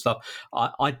development and stuff.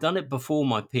 I'd done it before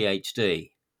my PhD.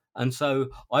 And so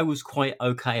I was quite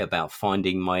okay about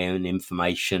finding my own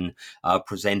information,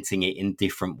 presenting it in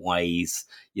different ways,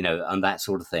 and that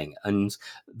sort of thing. And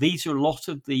these are a lot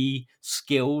of the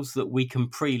skills that we can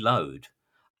preload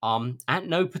at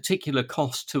no particular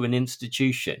cost to an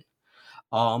institution.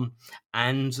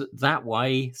 And that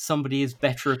way somebody is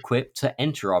better equipped to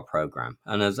enter our program.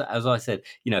 And as I said,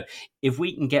 if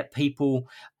we can get people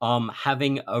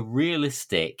having a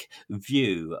realistic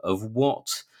view of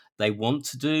what they want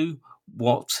to do,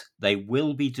 what they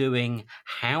will be doing,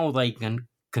 how they can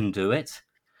do it,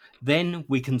 then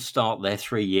we can start their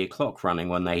 3-year clock running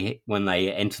when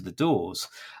they enter the doors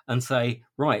and say,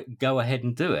 right, go ahead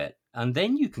and do it. And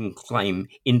then you can claim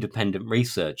independent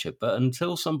researcher. But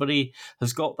until somebody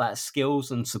has got that skills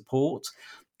and support,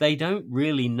 they don't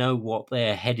really know what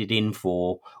they're headed in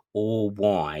for or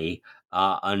why,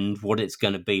 and what it's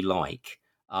going to be like.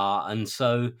 And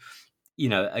so,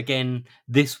 again,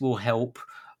 this will help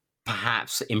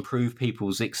perhaps improve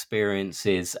people's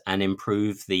experiences and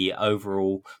improve the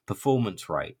overall performance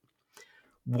rate.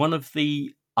 One of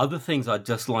the other things I'd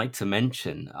just like to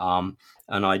mention, and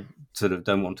I sort of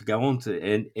don't want to go on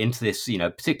into this,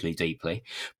 particularly deeply,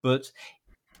 but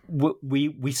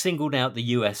we singled out the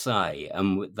USA,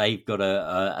 and they've got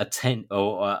a 10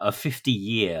 or a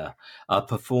 50-year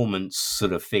performance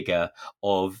sort of figure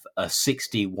of a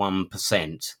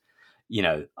 61%.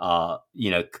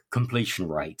 Completion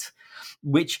rate,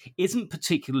 which isn't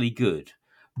particularly good.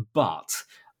 But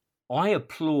I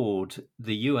applaud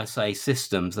the USA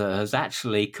systems that has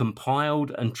actually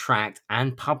compiled and tracked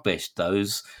and published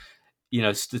those,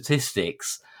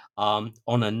 statistics on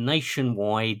a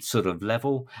nationwide sort of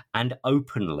level and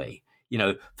openly,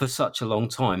 for such a long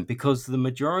time, because the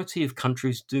majority of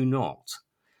countries do not.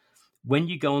 When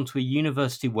you go onto a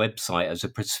university website as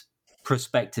a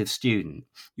prospective student,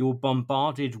 you're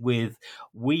bombarded with,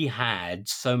 we had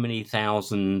so many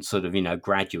thousand sort of,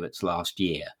 graduates last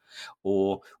year,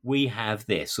 or we have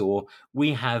this, or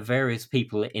we have various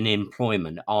people in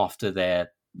employment after their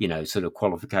sort of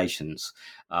qualifications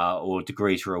or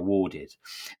degrees are awarded.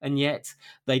 And yet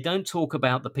they don't talk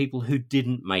about the people who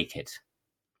didn't make it.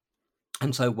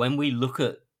 And so when we look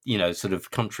at, sort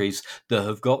of countries that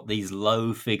have got these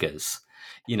low figures,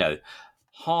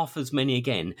 half as many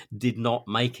again did not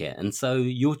make it. And so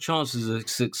your chances of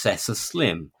success are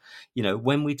slim.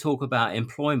 When we talk about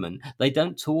employment, they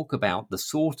don't talk about the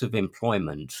sort of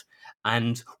employment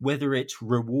and whether it's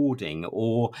rewarding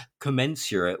or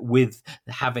commensurate with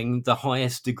having the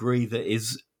highest degree that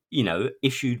is,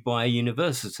 issued by a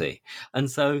university. And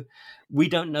so we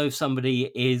don't know if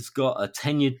somebody is got a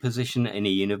tenured position in a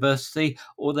university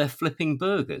or they're flipping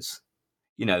burgers.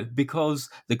 Because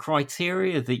the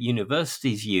criteria that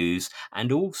universities use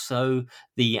and also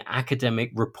the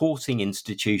academic reporting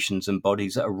institutions and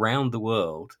bodies around the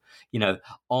world,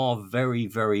 are very,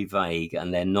 very vague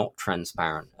and they're not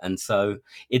transparent. And so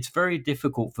it's very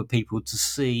difficult for people to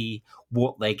see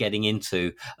what they're getting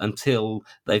into until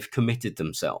they've committed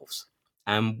themselves.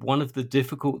 And one of the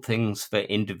difficult things for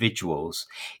individuals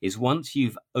is once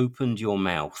you've opened your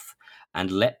mouth and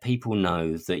let people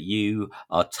know that you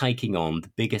are taking on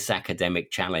the biggest academic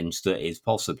challenge that is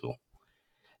possible,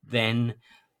 then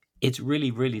it's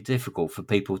really, really difficult for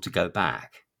people to go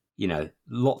back.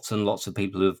 Lots and lots of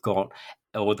people who've got,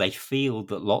 or they feel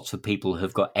that lots of people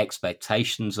have got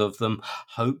expectations of them,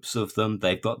 hopes of them.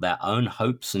 They've got their own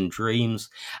hopes and dreams.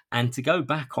 And to go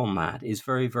back on that is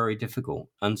very, very difficult.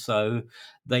 And so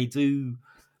they do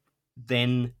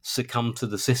then succumb to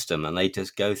the system and they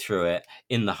just go through it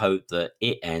in the hope that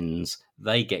it ends,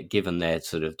 they get given their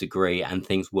sort of degree and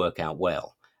things work out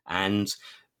well. And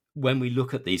when we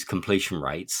look at these completion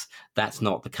rates, that's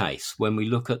not the case. When we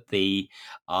look at the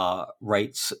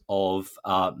rates of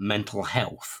mental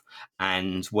health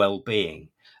and well-being,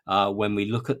 when we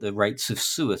look at the rates of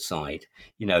suicide,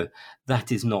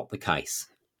 that is not the case.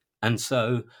 And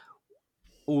so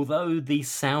although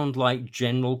these sound like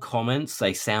general comments,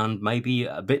 they sound maybe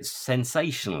a bit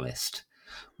sensationalist.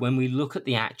 When we look at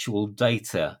the actual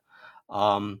data,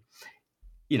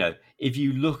 if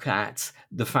you look at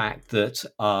the fact that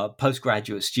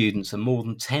postgraduate students are more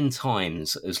than 10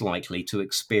 times as likely to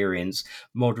experience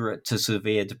moderate to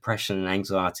severe depression and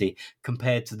anxiety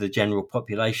compared to the general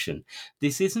population,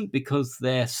 this isn't because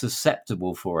they're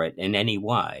susceptible for it in any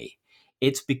way.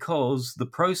 It's because the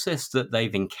process that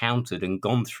they've encountered and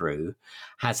gone through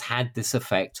has had this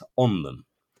effect on them.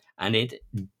 And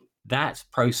that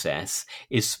process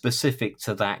is specific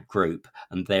to that group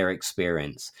and their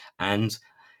experience. And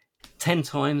 10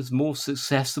 times more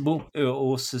susceptible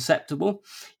to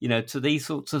these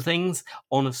sorts of things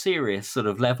on a serious sort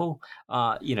of level,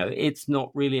 it's not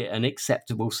really an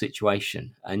acceptable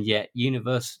situation. And yet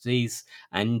universities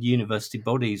and university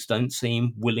bodies don't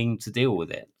seem willing to deal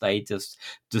with it. They just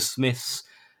dismiss,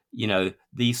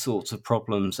 these sorts of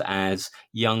problems as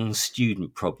young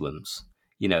student problems,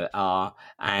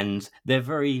 and they're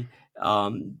very,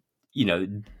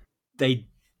 they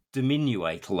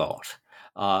diminuate a lot.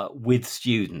 With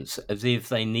students as if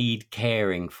they need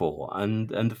caring for. And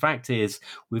the fact is,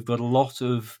 we've got a lot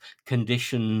of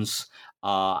conditions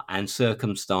and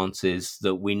circumstances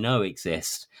that we know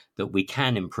exist that we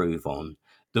can improve on,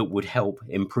 that would help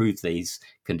improve these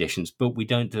conditions, but we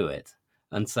don't do it.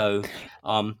 And so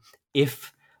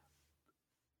if,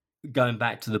 going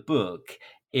back to the book,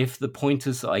 if the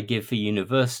pointers that I give for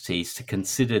universities to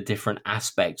consider different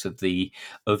aspects of the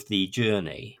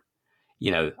journey,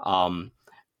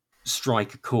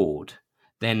 strike a chord,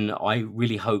 then I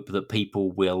really hope that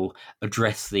people will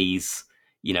address these,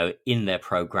 in their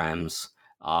programs,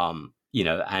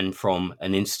 and from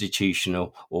an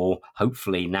institutional or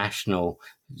hopefully national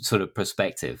sort of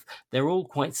perspective. They're all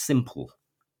quite simple.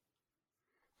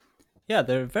 Yeah,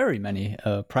 there are very many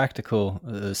practical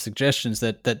suggestions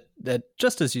that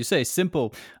just as you say,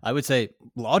 simple, I would say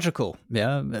logical,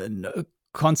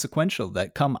 consequential,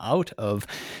 that come out of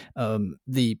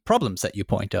the problems that you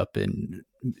point up in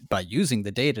by using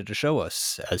the data to show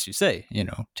us, as you say,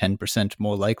 10%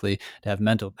 more likely to have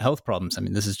mental health problems. I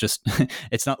mean, this is just,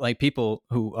 it's not like people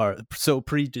who are so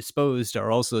predisposed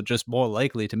are also just more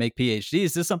likely to make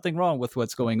PhDs. There's something wrong with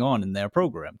what's going on in their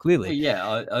program, clearly.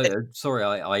 Yeah,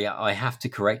 I have to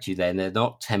correct you there. They're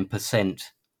not 10%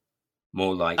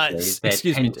 more likely. They're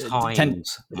 10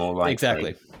 times more likely.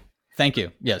 Exactly. Thank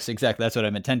you. Yes, exactly. That's what I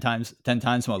meant. 10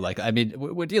 times more likely. I mean,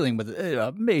 we're dealing with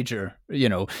a major,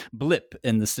 blip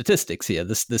in the statistics here.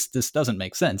 This doesn't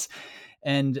make sense.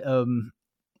 And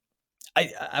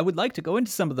I would like to go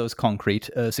into some of those concrete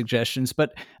suggestions.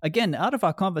 But again, out of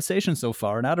our conversation so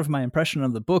far and out of my impression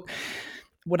of the book,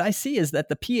 what I see is that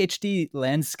the PhD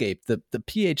landscape, the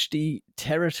PhD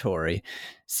territory,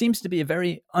 seems to be a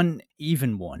very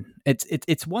uneven one.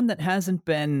 It's one that hasn't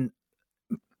been,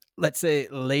 let's say,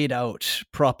 laid out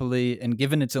properly and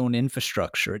given its own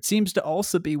infrastructure. It seems to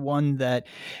also be one that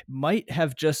might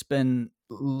have just been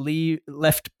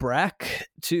left brack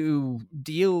to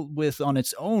deal with on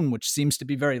its own, which seems to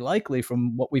be very likely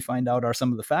from what we find out are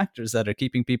some of the factors that are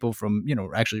keeping people from,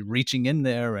 actually reaching in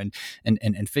there and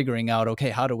figuring out, okay,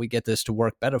 how do we get this to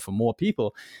work better for more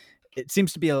people? It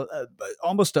seems to be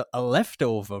almost a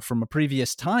leftover from a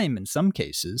previous time in some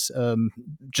cases.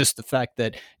 Just the fact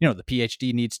that, the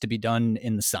PhD needs to be done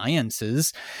in the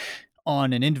sciences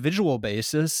on an individual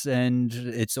basis, and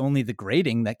it's only the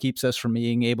grading that keeps us from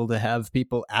being able to have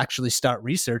people actually start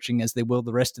researching as they will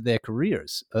the rest of their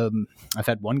careers. I've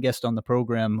had one guest on the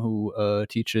program who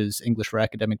teaches English for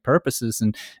academic purposes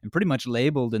and pretty much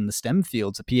labeled in the STEM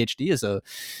fields a PhD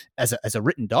as a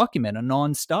written document, a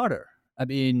non-starter. I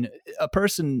mean, a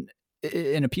person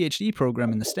in a PhD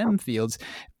program in the STEM fields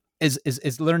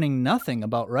is learning nothing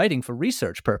about writing for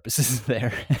research purposes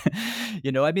there.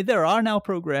 I mean, there are now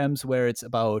programs where it's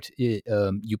about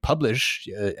you publish,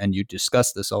 and you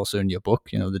discuss this also in your book,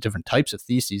 the different types of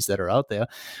theses that are out there.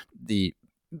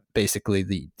 Basically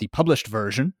the published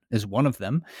version is one of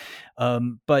them.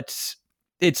 But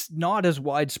it's not as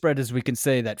widespread as we can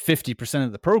say that 50%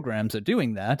 of the programs are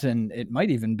doing that. And it might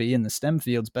even be in the STEM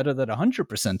fields better that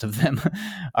 100% of them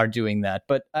are doing that.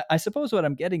 But I suppose what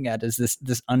I'm getting at is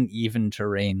this uneven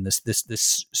terrain,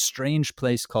 this strange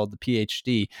place called the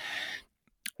PhD.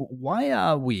 Why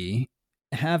are we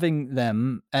having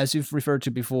them, as you've referred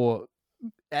to before,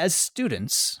 as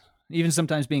students, even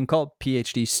sometimes being called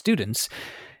PhD students,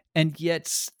 and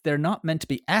yet they're not meant to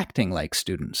be acting like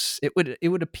students? It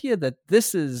would appear that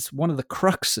this is one of the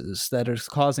cruxes that is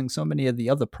causing so many of the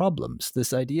other problems.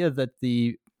 This idea that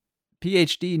the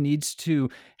PhD needs to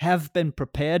have been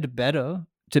prepared better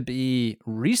to be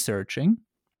researching.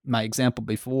 My example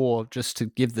before, just to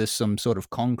give this some sort of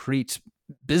concrete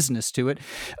business to it,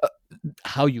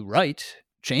 how you write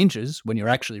changes when you're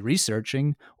actually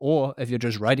researching, or if you're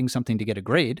just writing something to get a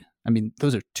grade. I mean,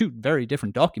 those are two very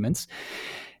different documents.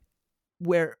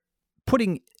 We're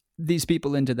putting these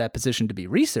people into that position to be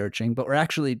researching, but we're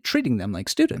actually treating them like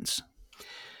students.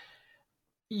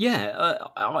 Yeah,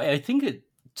 I think it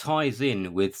ties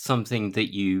in with something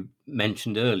that you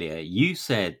mentioned earlier. You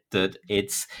said that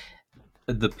it's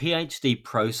the PhD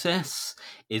process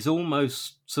is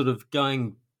almost sort of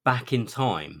going back in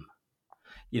time.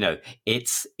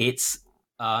 It's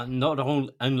not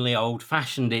only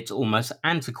old-fashioned, it's almost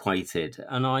antiquated.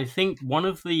 And I think one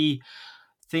of the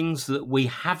things that we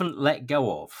haven't let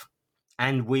go of,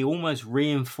 and we almost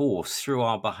reinforce through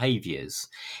our behaviors,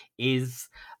 is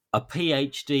a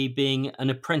PhD being an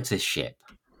apprenticeship.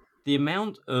 The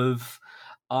amount of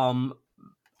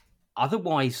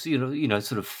otherwise,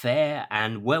 sort of fair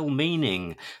and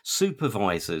well-meaning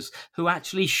supervisors who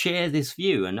actually share this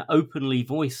view and openly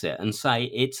voice it and say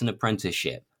it's an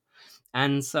apprenticeship.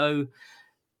 And so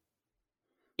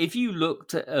if you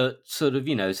looked at I don't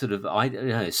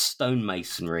know,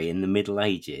 stonemasonry in the Middle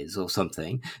Ages or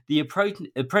something, the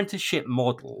apprenticeship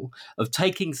model of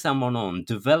taking someone on,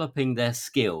 developing their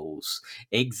skills,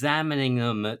 examining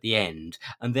them at the end,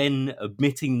 and then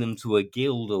admitting them to a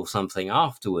guild or something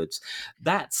afterwards,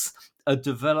 that's a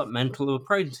developmental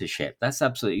apprenticeship. That's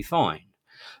absolutely fine.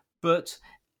 But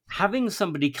having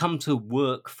somebody come to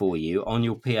work for you on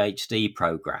your PhD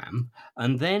program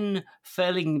and then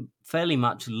fairly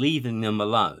much leaving them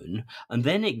alone and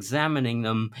then examining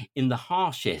them in the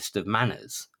harshest of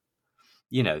manners,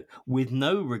 with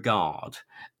no regard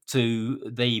to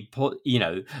the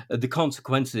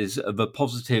consequences of a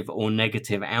positive or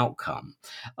negative outcome,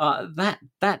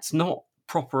 that's not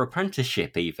proper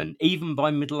apprenticeship, even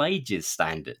by Middle Ages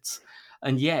standards.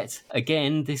 And yet,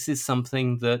 again, this is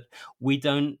something that we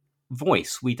don't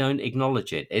voice. We don't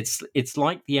acknowledge it. It's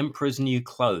like the emperor's new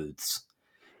clothes.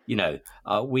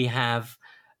 We have,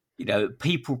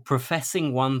 people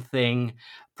professing one thing,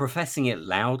 professing it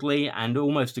loudly and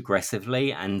almost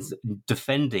aggressively and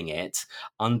defending it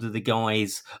under the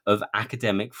guise of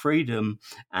academic freedom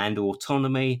and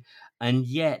autonomy. And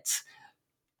yet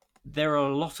there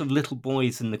are a lot of little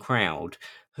boys in the crowd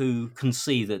who can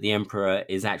see that the emperor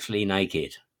is actually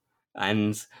naked.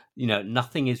 and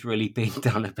nothing is really being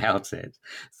done about it.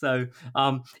 So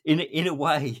in a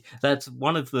way, that's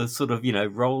one of the sort of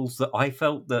roles that I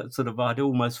felt that sort of I'd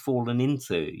almost fallen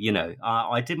into.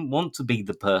 I didn't want to be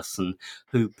the person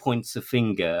who points a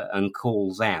finger and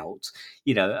calls out,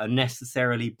 and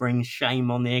necessarily brings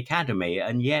shame on the academy.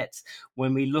 And yet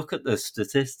when we look at the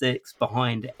statistics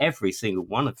behind every single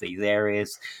one of these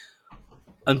areas,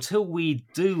 until we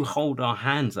do hold our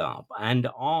hands up and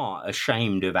are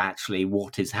ashamed of actually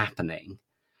what is happening,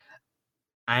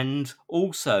 and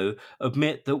also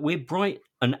admit that we're bright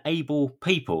and able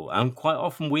people, and quite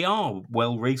often we are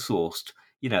well resourced,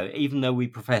 even though we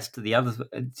profess to the other,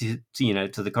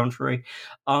 to the contrary,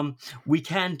 we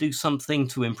can do something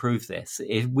to improve this.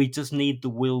 We just need the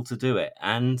will to do it.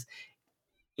 And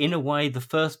in a way, the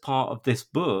first part of this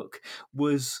book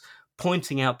was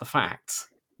pointing out the facts.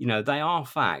 They are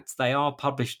facts. They are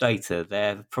published data.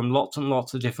 They're from lots and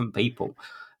lots of different people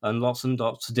and lots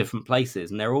of different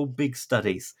places. And they're all big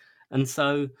studies. And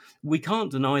so we can't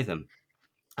deny them.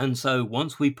 And so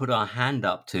once we put our hand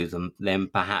up to them, then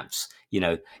perhaps,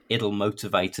 it'll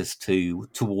motivate us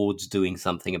towards doing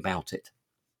something about it.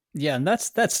 Yeah, and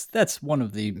that's one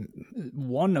of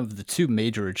the two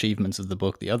major achievements of the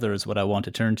book. The other is what I want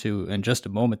to turn to in just a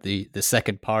moment, the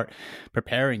second part,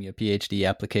 preparing your PhD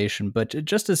application. But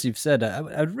just as you've said,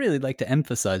 I'd really like to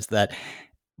emphasize that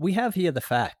we have here the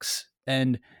facts,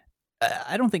 and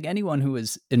I don't think anyone who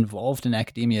is involved in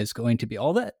academia is going to be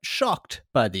all that shocked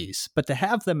by these, but to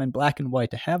have them in black and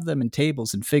white, to have them in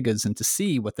tables and figures, and to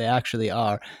see what they actually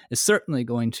are is certainly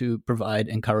going to provide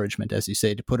encouragement, as you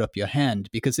say, to put up your hand,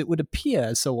 because it would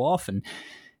appear so often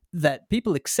that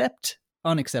people accept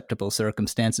unacceptable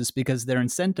circumstances because they're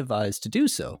incentivized to do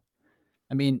so.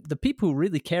 I mean, the people who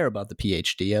really care about the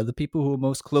PhD are the people who are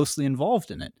most closely involved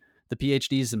in it. The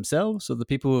PhDs themselves, or the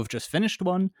people who have just finished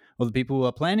one, or the people who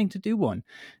are planning to do one.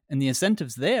 And the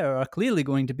incentives there are clearly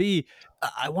going to be,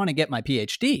 I want to get my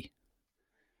PhD.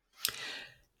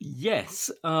 Yes.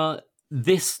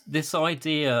 This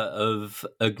idea of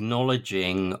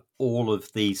acknowledging all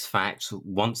of these facts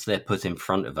once they're put in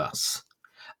front of us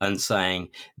and saying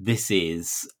this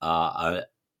is an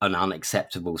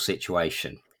unacceptable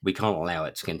situation. We can't allow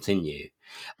it to continue.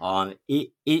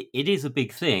 It is a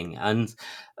big thing, and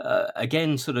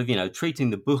again, sort of treating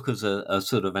the book as a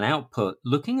sort of an output,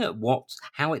 looking at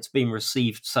how it's been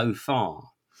received so far.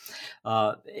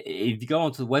 If you go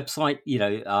onto the website,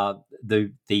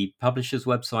 the publisher's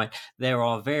website, there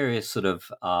are various sort of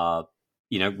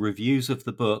reviews of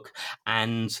the book,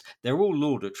 and they're all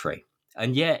laudatory.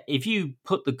 And yet, if you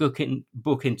put the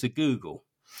book into Google,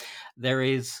 there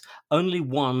is only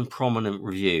one prominent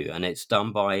review, and it's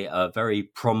done by a very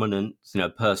prominent,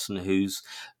 person whose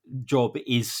job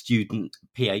is student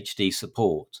PhD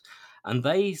support. And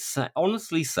they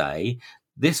honestly say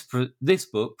this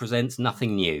book presents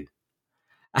nothing new.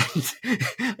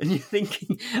 And you're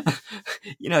thinking,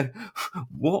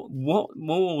 what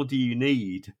more do you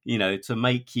need, to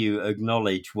make you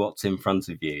acknowledge what's in front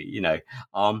of you?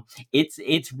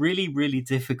 It's really, really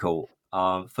difficult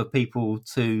for people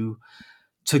to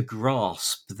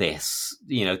grasp this,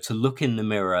 to look in the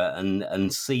mirror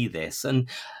and see this. And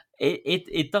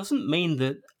it doesn't mean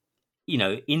that,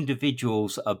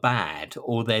 individuals are bad,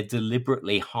 or they're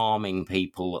deliberately harming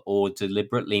people, or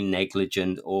deliberately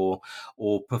negligent, or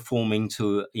performing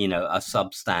to, a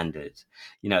substandard.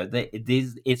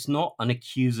 It's not an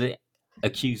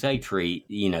accusatory,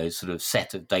 sort of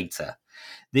set of data.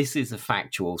 This is a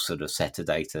factual sort of set of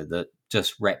data that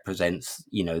just represents,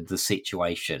 the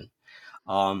situation.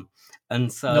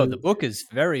 And so, no, the book is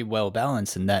very well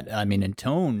balanced in that. I mean, in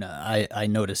tone, I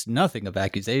noticed nothing of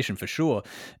accusation for sure.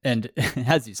 And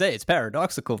as you say, it's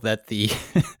paradoxical that the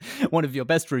one of your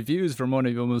best reviews from one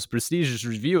of your most prestigious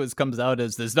reviewers comes out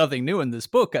as "there's nothing new in this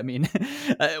book." I mean,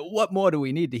 what more do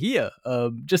we need to hear?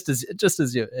 Just as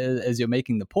you're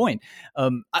making the point,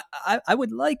 I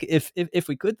would like if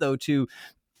we could though to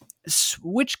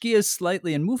switch gears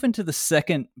slightly and move into the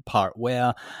second part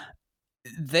where.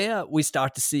 There we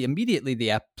start to see immediately the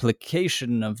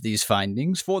application of these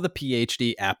findings for the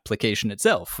PhD application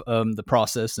itself, the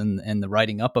process and the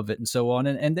writing up of it and so on.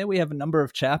 And then we have a number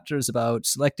of chapters about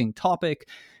selecting topic,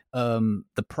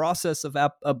 the process of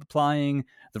applying,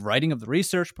 the writing of the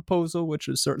research proposal, which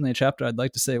is certainly a chapter I'd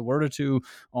like to say a word or two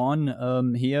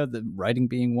on here, the writing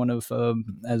being one of,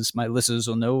 as my listeners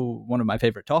will know, one of my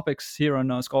favorite topics here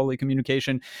on Scholarly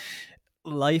Communication,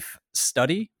 life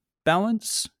study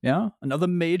balance, yeah, another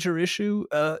major issue,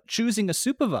 choosing a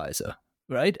supervisor,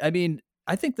 right? I mean,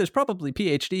 I think there's probably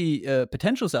PhD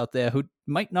potentials out there who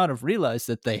might not have realized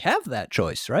that they have that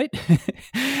choice, right?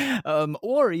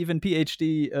 Or even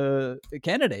PhD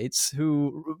candidates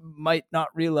who might not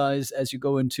realize, as you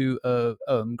go into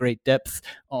great depth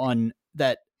on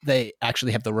that, they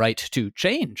actually have the right to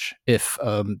change if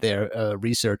their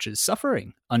research is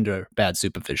suffering under bad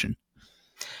supervision.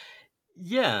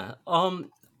 Yeah.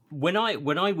 When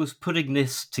I was putting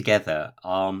this together,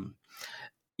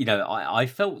 I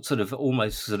felt sort of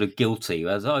almost sort of guilty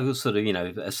as I was sort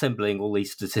of, assembling all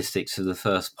these statistics for the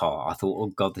first part. I thought, oh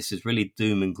God, this is really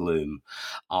doom and gloom.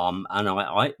 And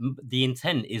the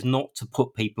intent is not to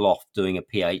put people off doing a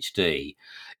PhD,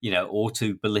 or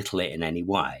to belittle it in any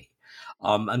way.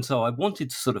 And so I wanted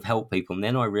to sort of help people. And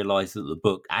then I realized that the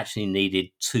book actually needed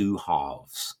two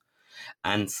halves.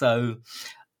 And so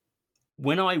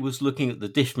when I was looking at the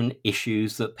different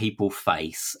issues that people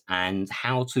face and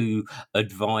how to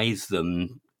advise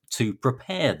them to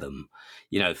prepare them,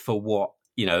 for what,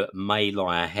 may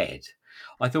lie ahead,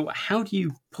 I thought, how do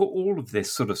you put all of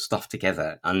this sort of stuff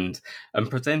together and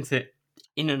present it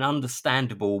in an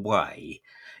understandable way,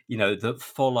 that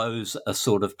follows a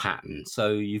sort of pattern?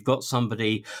 So you've got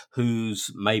somebody who's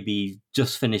maybe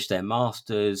just finished their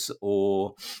master's,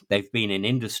 or they've been in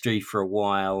industry for a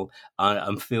while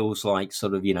and feels like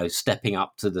sort of, stepping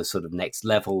up to the sort of next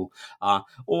level,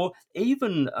 or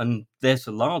even, and there's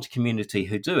a large community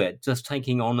who do it, just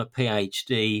taking on a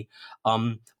PhD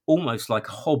almost like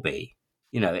a hobby.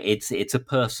 It's a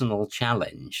personal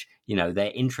challenge.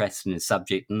 They're interested in the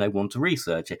subject and they want to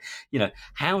research it.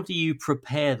 How do you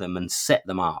prepare them and set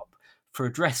them up for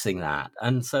addressing that?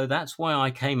 And so that's why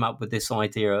I came up with this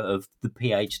idea of the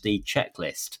PhD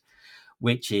checklist,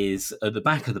 which is at the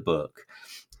back of the book.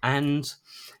 And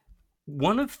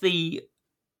one of the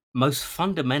most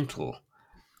fundamental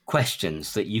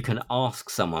questions that you can ask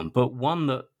someone, but one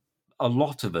that a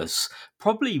lot of us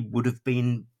probably would have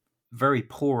been very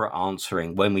poor at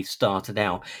answering when we started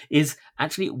out, is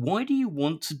actually, why do you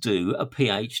want to do a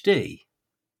PhD?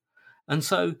 And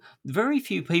so very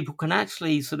few people can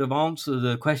actually sort of answer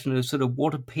the question of sort of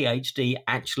what a PhD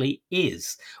actually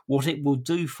is, what it will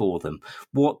do for them,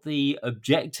 what the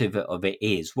objective of it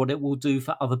is, what it will do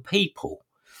for other people.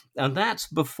 And that's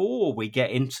before we get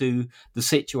into the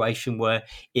situation where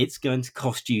it's going to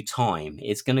cost you time,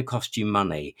 it's going to cost you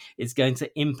money, it's going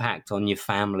to impact on your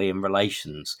family and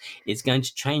relations, it's going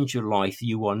to change your life.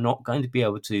 You are not going to be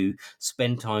able to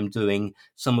spend time doing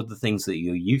some of the things that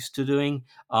you're used to doing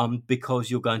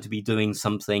because you're going to be doing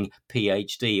something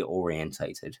PhD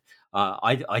orientated.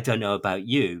 I don't know about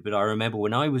you, but I remember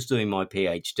when I was doing my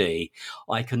PhD,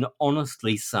 I can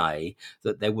honestly say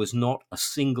that there was not a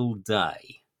single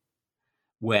day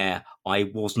where I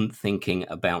wasn't thinking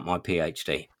about my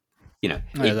PhD.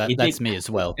 That's me as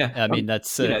well. Yeah, I mean,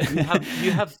 that's you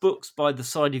have books by the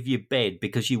side of your bed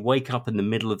because you wake up in the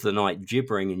middle of the night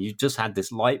gibbering and you just had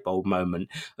this light bulb moment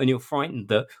and you're frightened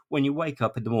that when you wake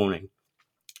up in the morning,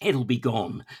 it'll be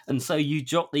gone. And so you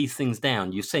jot these things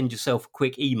down. You send yourself a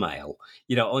quick email,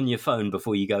 on your phone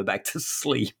before you go back to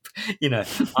sleep,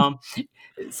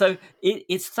 So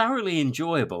it's thoroughly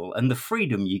enjoyable, and the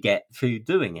freedom you get through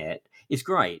doing it is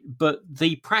great. But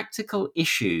the practical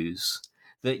issues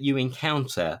that you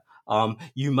encounter,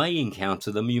 you may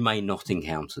encounter them, you may not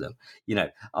encounter them,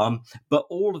 but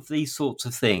all of these sorts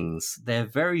of things, they're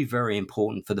very, very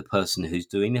important for the person who's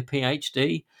doing their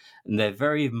PhD, and they're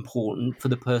very important for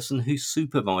the person who's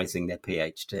supervising their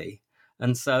PhD.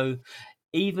 And so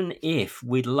even if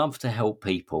we'd love to help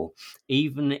people,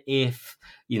 even if,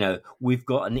 we've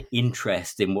got an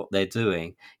interest in what they're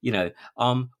doing,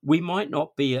 we might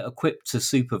not be equipped to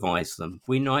supervise them.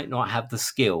 We might not have the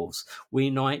skills. We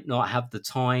might not have the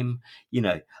time,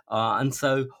 and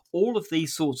so all of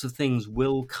these sorts of things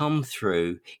will come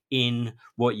through in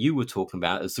what you were talking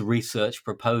about as the research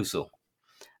proposal.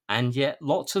 And yet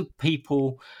lots of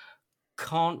people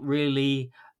can't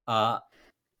really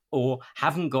or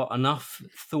haven't got enough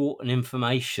thought and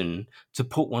information to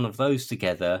put one of those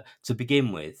together to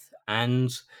begin with. And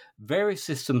various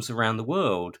systems around the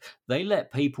world, they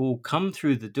let people come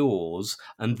through the doors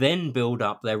and then build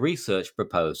up their research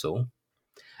proposal.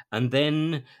 And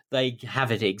then they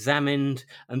have it examined,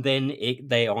 and then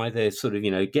they either sort of,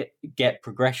 get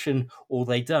progression or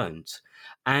they don't.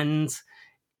 And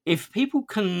if people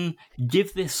can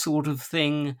give this sort of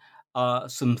thing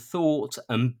some thought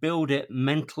and build it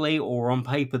mentally or on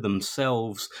paper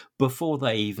themselves before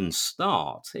they even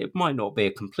start, it might not be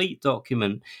a complete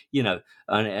document,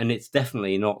 and it's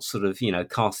definitely not sort of,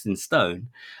 cast in stone.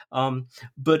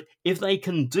 But if they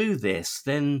can do this,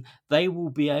 then they will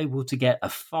be able to get a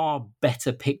far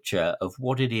better picture of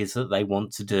what it is that they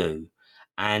want to do.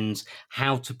 and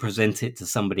how to present it to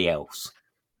somebody else.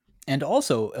 And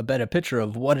also a better picture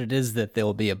of what it is that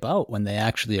they'll be about when they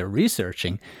actually are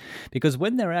researching. Because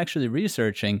when they're actually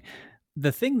researching,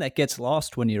 the thing that gets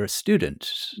lost when you're a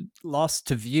student, lost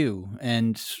to view,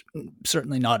 and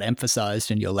certainly not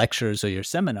emphasized in your lectures or your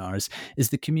seminars, is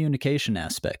the communication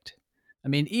aspect. I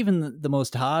mean, even the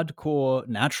most hardcore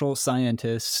natural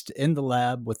scientist in the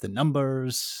lab with the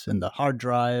numbers and the hard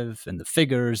drive and the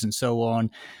figures and so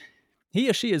on, he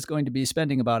or she is going to be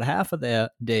spending about half of their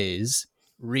days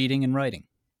reading and writing.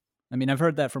 I mean, I've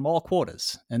heard that from all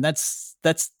quarters, and that's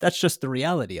just the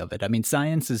reality of it. I mean,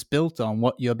 science is built on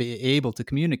what you'll be able to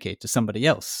communicate to somebody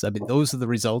else. I mean, those are the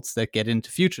results that get into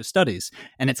future studies,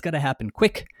 and it's got to happen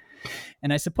quick.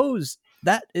 And I suppose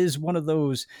that is one of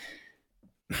those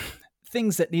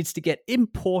things that needs to get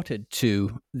imported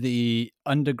to the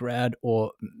undergrad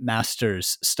or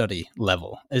master's study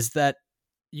level, is that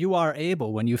you are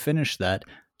able, when you finish that,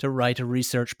 to write a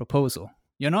research proposal.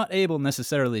 You're not able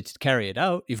necessarily to carry it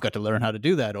out. You've got to learn how to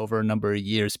do that over a number of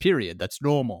years period. That's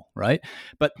normal, right?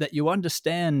 But that you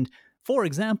understand, for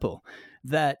example,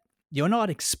 that you're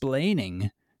not explaining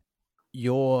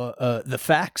your the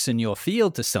facts in your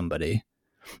field to somebody.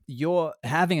 You're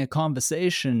having a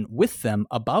conversation with them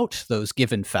about those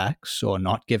given facts or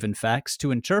not given facts to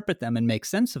interpret them and make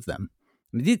sense of them.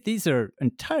 I mean, these are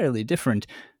entirely different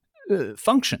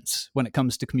functions when it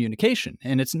comes to communication,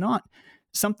 and it's not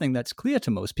something that's clear to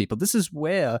most people. This is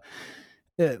where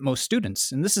most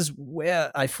students, and this is where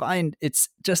I find it's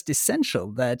just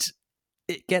essential that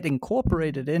it get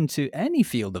incorporated into any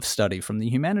field of study, from the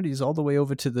humanities all the way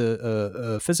over to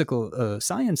the physical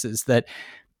sciences, that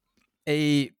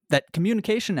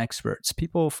communication experts,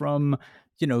 people from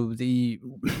the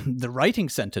writing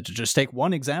center, to just take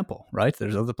one example, right?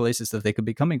 There's other places that they could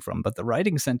be coming from, but the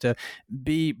writing center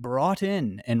be brought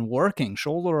in and working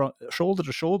shoulder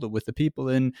to shoulder with the people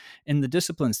in the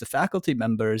disciplines, the faculty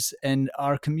members, and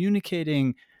are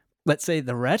communicating, let's say,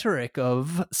 the rhetoric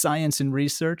of science and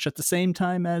research at the same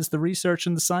time as the research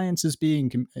and the science is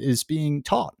being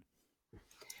taught.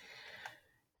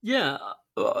 Yeah,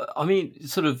 I mean,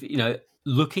 sort of,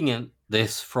 looking at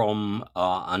this from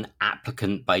an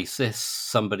applicant basis,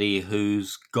 somebody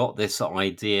who's got this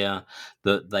idea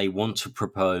that they want to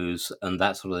propose and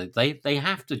that sort of thing, they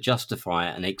have to justify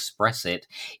it and express it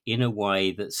in a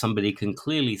way that somebody can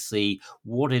clearly see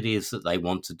what it is that they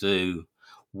want to do,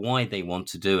 why they want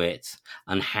to do it,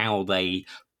 and how they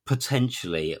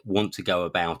potentially want to go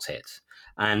about it.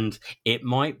 And it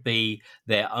might be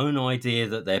their own idea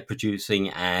that they're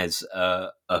producing as a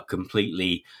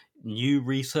completely new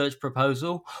research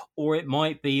proposal, or it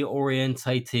might be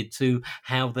orientated to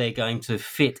how they're going to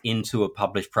fit into a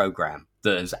published program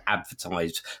that is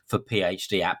advertised for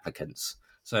PhD applicants.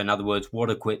 So in other words,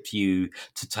 what equips you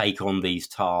to take on these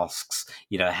tasks,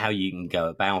 how you can go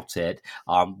about it,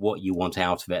 what you want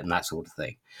out of it, and that sort of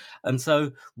thing. And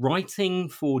so writing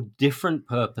for different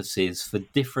purposes, for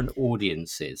different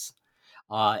audiences,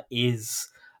 is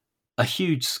a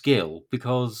huge skill,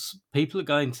 because people are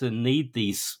going to need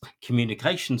these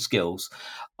communication skills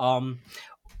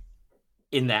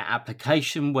in their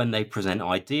application, when they present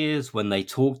ideas, when they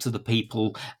talk to the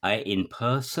people in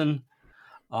person.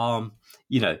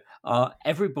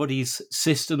 Everybody's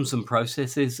systems and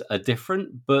processes are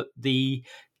different, but the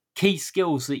key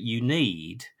skills that you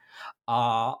need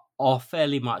are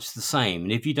fairly much the same.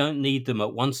 And if you don't need them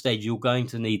at one stage, you're going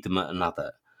to need them at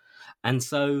another. And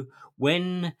so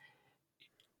when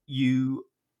you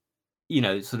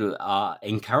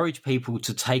encourage people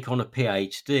to take on a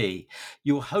PhD,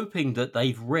 you're hoping that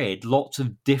they've read lots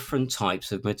of different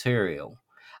types of material.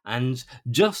 And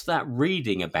just that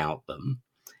reading about them,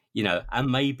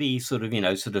 and maybe sort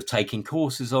of taking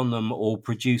courses on them or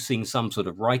producing some sort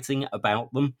of writing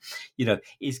about them,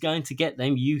 is going to get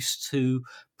them used to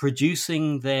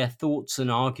producing their thoughts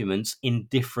and arguments in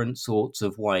different sorts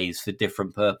of ways for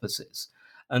different purposes.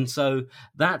 And so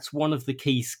that's one of the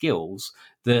key skills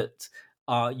that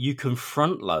you can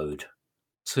front load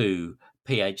to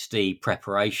PhD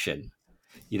preparation,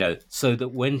 so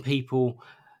that when people,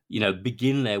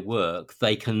 begin their work,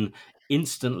 they can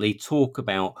instantly talk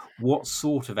about what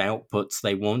sort of outputs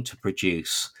they want to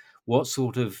produce, what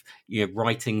sort of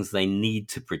writings they need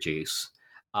to produce,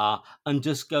 and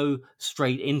just go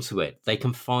straight into it. They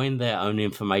can find their own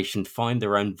information, find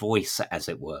their own voice, as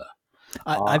it were.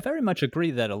 I very much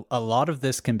agree that a lot of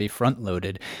this can be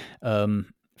front-loaded,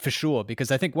 for sure,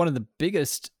 because I think one of the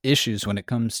biggest issues when it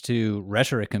comes to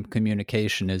rhetoric and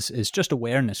communication is just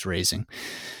awareness raising,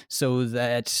 so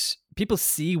that people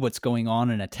see what's going on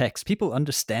in a text. People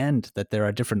understand that there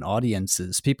are different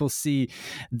audiences. People see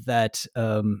that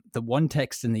the one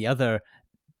text and the other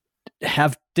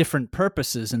have different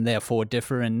purposes and therefore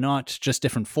differ, and not just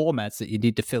different formats that you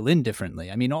need to fill in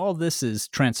differently. I mean, all this is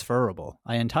transferable.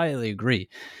 I entirely agree.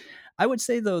 I would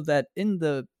say, though, that in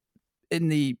the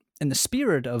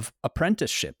spirit of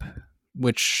apprenticeship,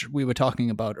 which we were talking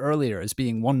about earlier as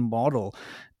being one model,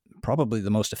 probably the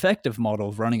most effective model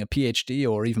of running a PhD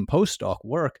or even postdoc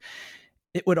work,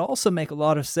 it would also make a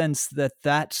lot of sense that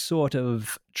that sort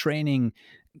of training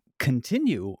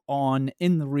continue on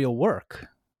in the real work.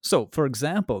 So, for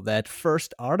example, that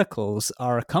first articles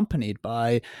are accompanied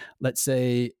by, let's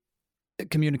say,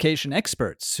 communication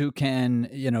experts who can,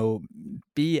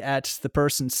 be at the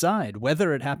person's side,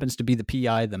 whether it happens to be the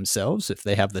PI themselves, if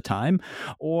they have the time,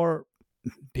 or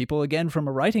people, again, from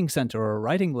a writing center or a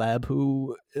writing lab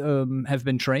who have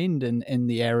been trained in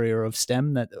the area of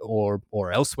STEM or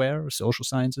elsewhere, social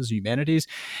sciences, humanities,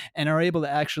 and are able to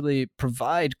actually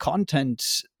provide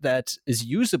content that is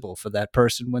usable for that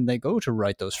person when they go to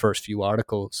write those first few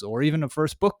articles, or even a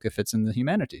first book if it's in the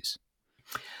humanities.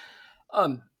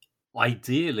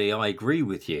 Ideally, I agree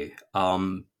with you.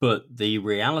 But the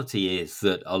reality is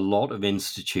that a lot of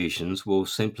institutions will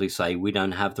simply say, we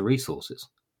don't have the resources.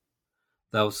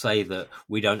 They'll say that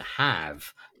we don't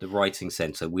have the writing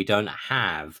center. We don't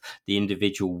have the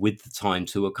individual with the time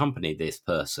to accompany this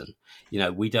person.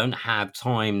 We don't have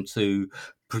time to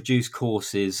produce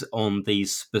courses on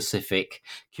these specific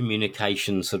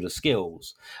communication sort of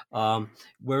skills.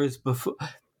 Whereas before,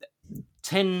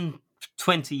 10,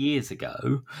 20 years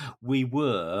ago, we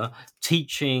were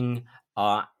teaching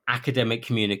academic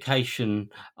communication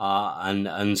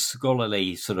and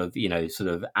scholarly sort of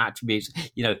attributes,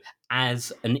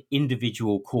 as an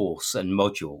individual course and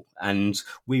module. And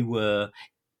we were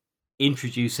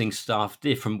introducing staff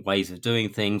different ways of doing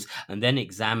things and then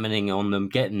examining on them,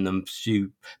 getting them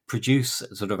to produce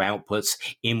sort of outputs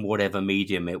in whatever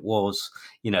medium it was,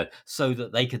 so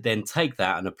that they could then take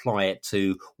that and apply it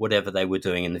to whatever they were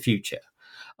doing in the future.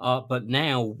 But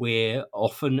now we're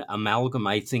often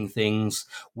amalgamating things.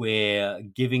 We're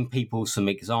giving people some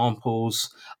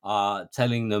examples,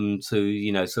 telling them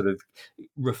to, sort of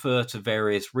refer to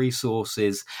various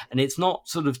resources. And it's not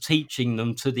sort of teaching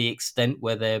them to the extent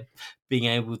where they're being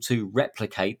able to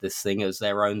replicate this thing as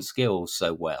their own skills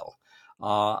so well.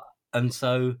 And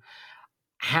so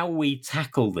how we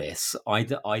tackle this, I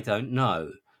don't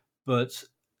know. But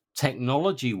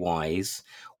technology-wise,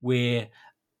 we're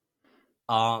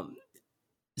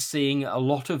seeing a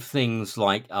lot of things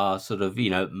like sort of,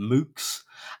 MOOCs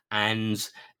and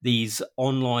these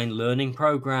online learning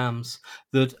programs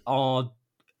that are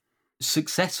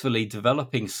successfully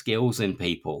developing skills in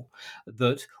people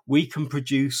that we can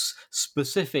produce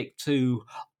specific to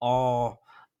our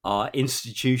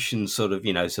institutions sort of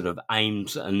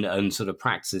aims and sort of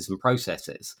practices and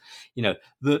processes,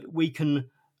 that we can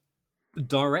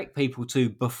direct people to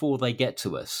before they get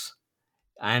to us.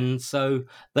 And so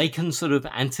they can sort of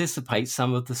anticipate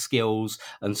some of the skills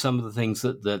and some of the things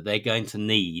that they're going to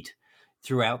need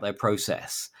throughout their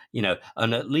process,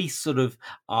 and at least sort of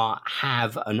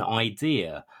have an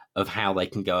idea of how they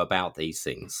can go about these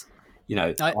things.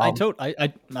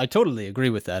 I totally agree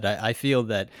with that. I feel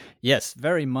that, yes,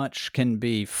 very much can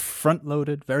be front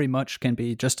loaded, very much can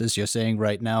be, just as you're saying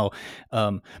right now,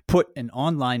 put in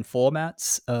online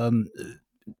formats.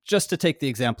 Just to take the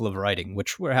example of writing,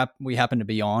 which we happen to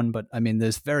be on, but I mean,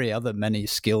 there's many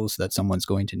skills that someone's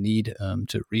going to need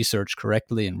to research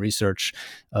correctly and research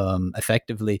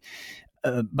effectively.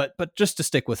 But just to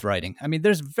stick with writing, I mean,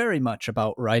 there's very much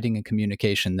about writing and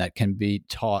communication that can be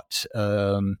taught,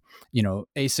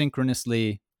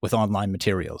 asynchronously with online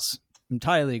materials.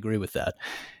 Entirely agree with that.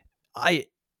 I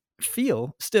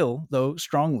feel still, though,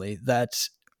 strongly that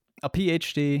a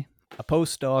PhD, a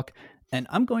postdoc, and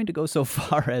I'm going to go so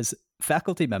far as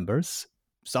faculty members,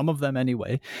 some of them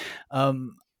anyway,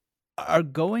 are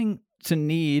going to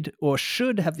need or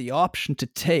should have the option to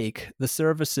take the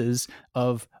services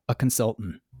of a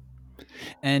consultant.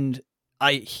 And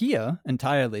I hear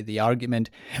entirely the argument,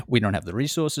 we don't have the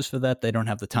resources for that, they don't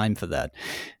have the time for that.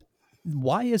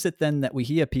 Why is it then that we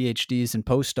hear PhDs and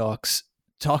postdocs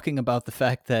talking about the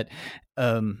fact that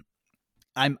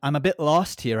I'm a bit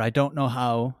lost here. I don't know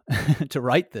how to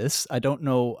write this. I don't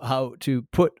know how to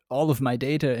put all of my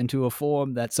data into a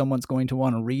form that someone's going to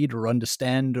want to read or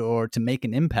understand or to make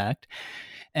an impact.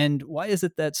 And why is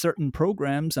it that certain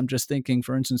programs, I'm just thinking,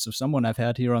 for instance, of someone I've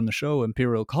had here on the show,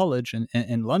 Imperial College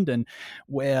in London,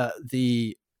 where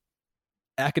the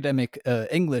academic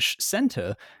English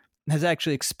center has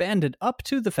actually expanded up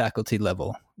to the faculty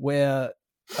level, where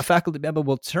a faculty member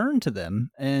will turn to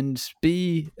them and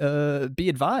be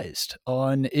advised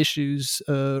on issues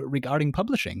regarding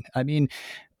publishing. I mean,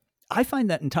 I find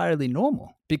that entirely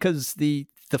normal, because the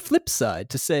flip side,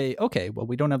 to say, okay, well,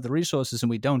 we don't have the resources and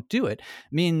we don't do it,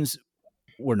 means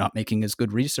we're not making as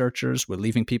good researchers, we're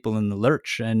leaving people in the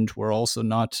lurch, and we're also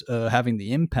not having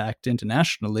the impact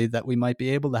internationally that we might be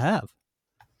able to have.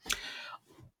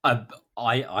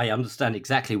 I understand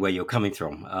exactly where you're coming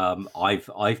from.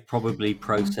 I've probably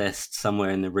processed somewhere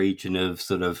in the region of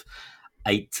sort of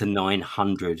 800 to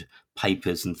 900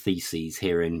 papers and theses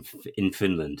here in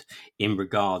Finland in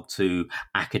regard to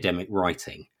academic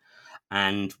writing.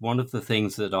 And one of the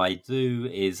things that I do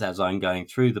is, as I'm going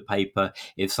through the paper,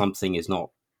 if something is not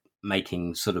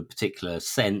making sort of particular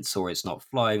sense, or it's not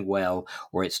flowing well,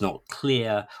 or it's not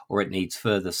clear, or it needs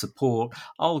further support,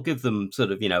 I'll give them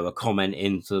sort of, a comment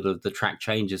in sort of the track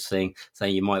changes thing,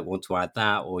 saying you might want to add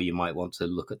that, or you might want to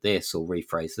look at this or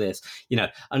rephrase this,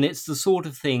 and it's the sort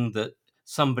of thing that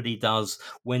somebody does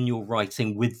when you're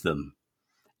writing with them.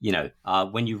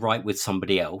 When you write with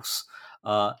somebody else,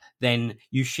 then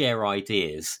you share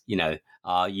ideas,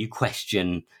 you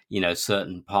question,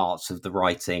 certain parts of the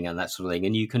writing and that sort of thing,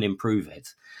 and you can improve it.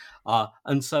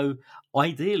 And so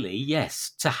ideally,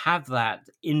 yes, to have that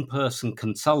in-person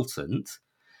consultant,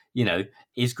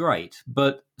 is great.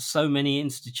 But so many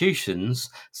institutions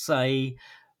say,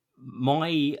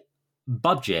 my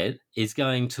budget is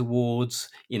going towards,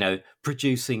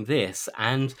 producing this,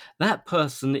 and that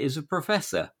person is a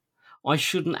professor. I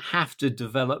shouldn't have to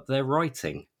develop their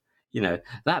writing.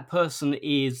 That person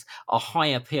is a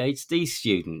higher PhD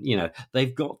student.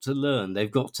 They've got to learn,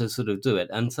 they've got to sort of do it.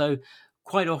 And so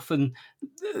quite often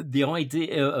the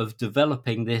idea of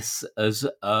developing this as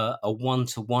a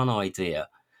one-to-one idea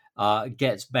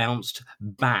gets bounced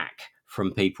back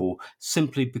from people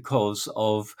simply because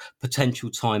of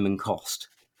potential time and cost.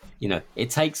 It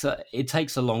takes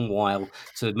a long while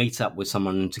to meet up with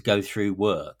someone and to go through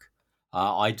work.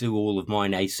 I do all of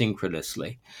mine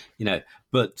asynchronously,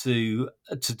 but to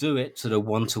do it sort of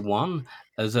one-to-one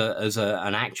as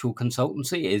an actual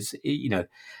consultancy is,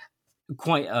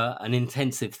 quite an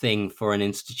intensive thing for an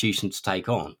institution to take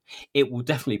on. It will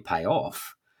definitely pay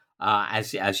off,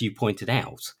 as you pointed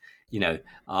out.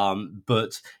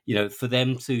 But for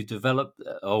them to develop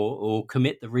or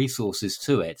commit the resources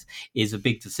to it is a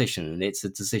big decision, and it's a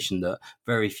decision that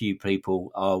very few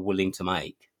people are willing to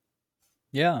make.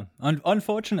 Yeah,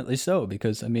 unfortunately so,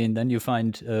 because then you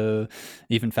find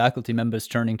even faculty members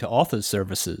turning to authors'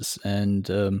 services and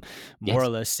more or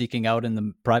less seeking out in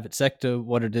the private sector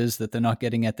what it is that they're not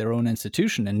getting at their own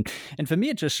institution. And for me,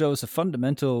 it just shows a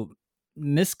fundamental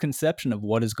misconception of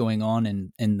what is going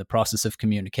on in the process of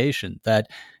communication, that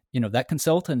that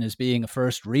consultant is being a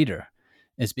first reader,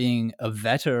 is being a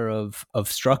vetter of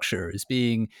structure, is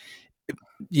being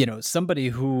somebody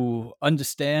who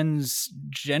understands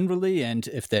generally, and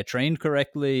if they're trained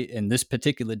correctly in this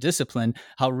particular discipline,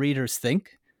 how readers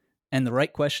think and the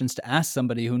right questions to ask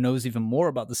somebody who knows even more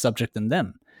about the subject than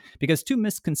them. Because two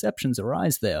misconceptions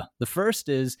arise there. The first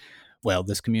is, well,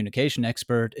 this communication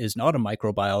expert is not a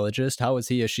microbiologist. How is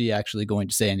he or she actually going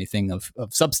to say anything of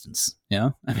substance?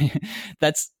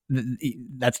 That's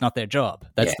not their job.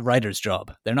 That's the writer's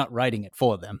job. They're not writing it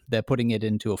for them. They're putting it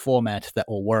into a format that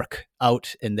will work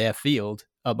out in their field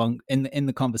in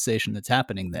the conversation that's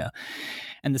happening there.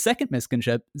 And the second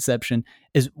misconception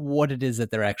is what it is that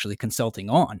they're actually consulting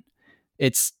on.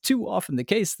 It's too often the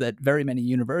case that very many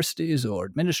universities or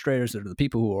administrators or the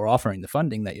people who are offering the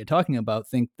funding that you're talking about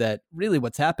think that really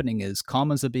what's happening is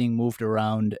commas are being moved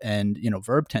around and,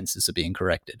 verb tenses are being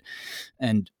corrected.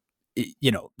 And,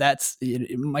 that's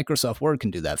Microsoft Word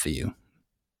can do that for you.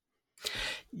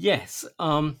 Yes.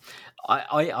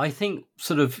 I think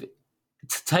sort of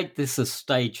to take this a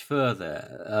stage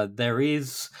further, there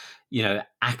is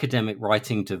academic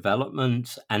writing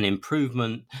development and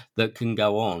improvement that can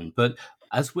go on. But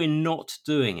as we're not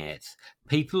doing it,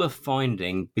 people are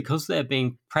finding, because they're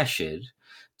being pressured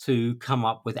to come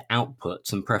up with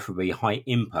outputs, and preferably high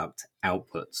impact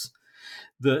outputs,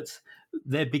 that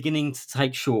they're beginning to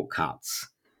take shortcuts.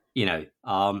 Be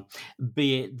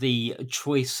it the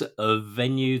choice of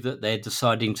venue that they're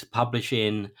deciding to publish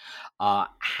in,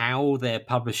 how they're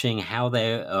publishing, how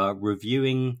they're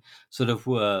reviewing sort of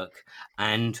work,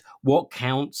 and what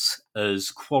counts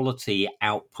as quality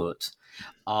output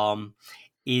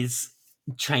is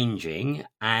changing,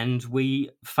 and we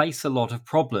face a lot of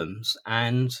problems.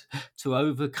 And to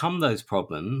overcome those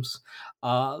problems,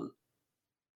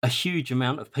 a huge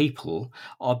amount of people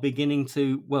are beginning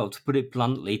to, well, to put it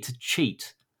bluntly, to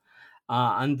cheat.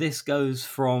 And this goes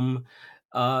from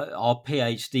our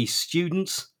PhD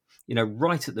students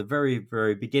right at the very,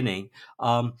 very beginning.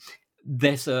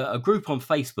 There's a group on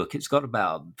Facebook. It's got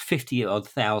about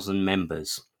 50,000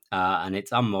 members, and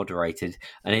it's unmoderated,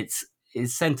 and it's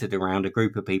centered around a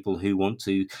group of people who want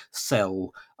to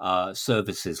sell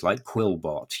services like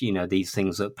Quillbot, these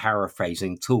things that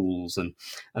paraphrasing tools and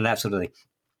that sort of thing.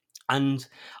 And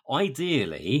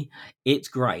ideally, it's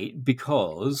great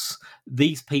because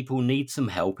these people need some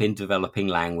help in developing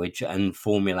language and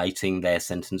formulating their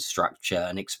sentence structure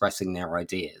and expressing their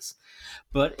ideas.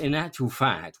 But in actual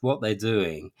fact, what they're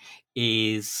doing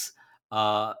is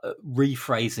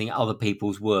rephrasing other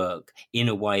people's work in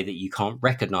a way that you can't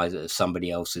recognize it as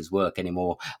somebody else's work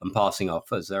anymore and passing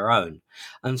off as their own.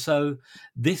 And so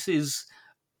this is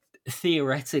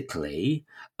theoretically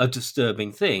a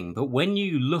disturbing thing. But when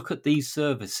you look at these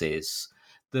services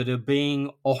that are being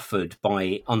offered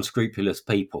by unscrupulous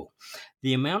people,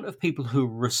 the amount of people who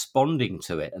are responding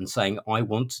to it and saying, I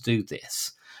want to do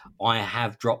this, I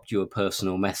have dropped you a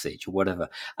personal message or whatever.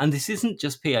 And this isn't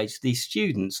just PhD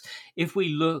students. If we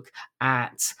look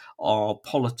at our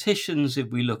politicians, if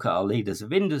we look at our leaders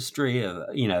of industry,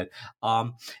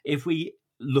 if we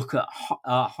look at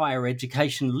higher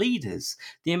education leaders,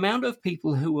 the amount of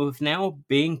people who have now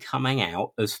been coming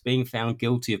out as being found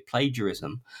guilty of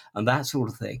plagiarism and that sort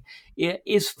of thing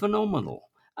is phenomenal.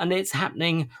 And it's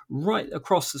happening right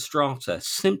across the strata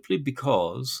simply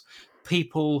because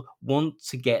people want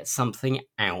to get something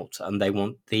out and they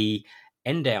want the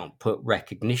end output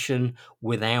recognition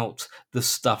without the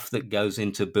stuff that goes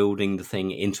into building the thing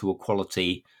into a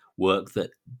quality work that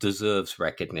deserves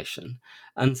recognition.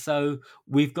 And so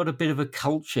we've got a bit of a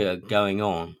culture going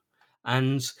on.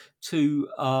 And to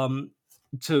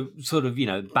sort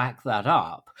of, back that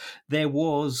up, there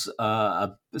was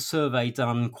a survey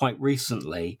done quite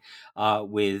recently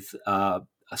with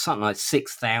something like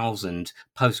 6,000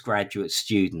 postgraduate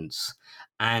students.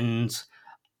 And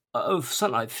of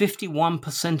something like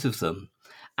 51% of them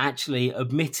actually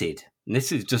admitted, and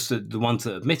this is just the ones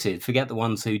that admitted, forget the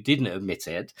ones who didn't admit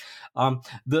it,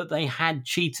 that they had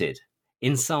cheated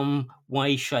in some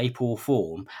way, shape or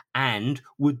form and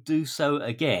would do so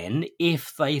again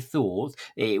if they thought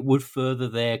it would further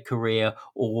their career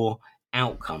or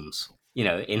outcomes,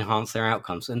 enhance their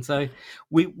outcomes. And so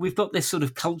we've got this sort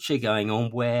of culture going on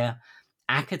where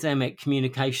academic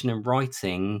communication and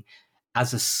writing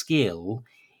as a skill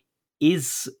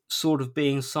is sort of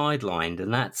being sidelined.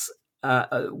 And that's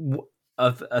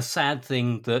a sad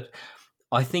thing that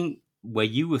I think where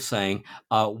you were saying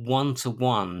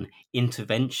one-to-one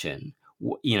intervention,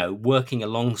 working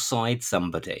alongside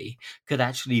somebody could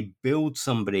actually build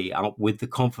somebody up with the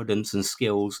confidence and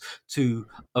skills to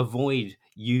avoid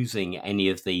using any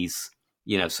of these,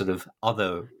 sort of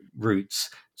other routes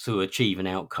to achieve an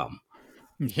outcome.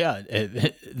 Yeah,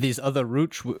 these other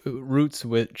routes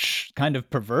which kind of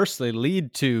perversely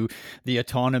lead to the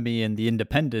autonomy and the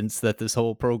independence that this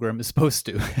whole program is supposed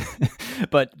to.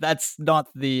 But that's not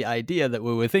the idea that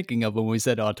we were thinking of when we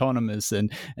said autonomous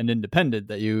and independent,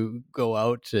 that you go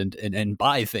out and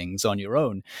buy things on your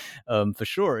own, for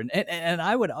sure. And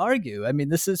I would argue, I mean,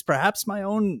 this is perhaps my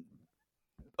own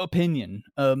opinion,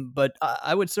 but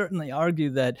I would certainly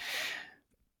argue that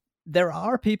there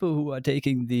are people who are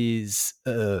taking these,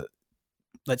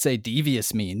 let's say,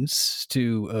 devious means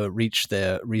to reach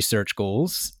their research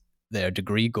goals, their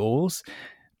degree goals,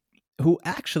 who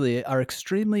actually are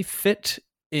extremely fit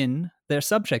in their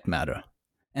subject matter.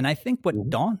 And I think what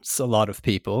daunts a lot of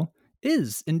people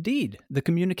is indeed the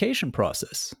communication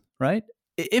process, right?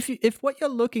 If what you're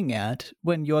looking at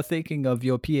when you're thinking of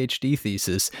your PhD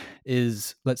thesis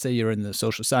is, let's say you're in the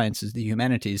social sciences, the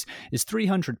humanities, is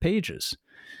 300 pages,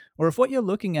 or if what you're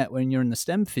looking at when you're in the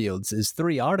STEM fields is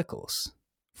 4 articles,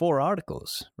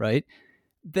 right?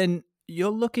 Then you're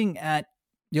looking at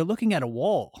a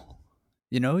wall.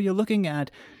 You're looking at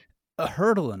a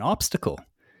hurdle, an obstacle.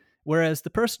 Whereas the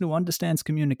person who understands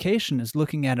communication is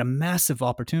looking at a massive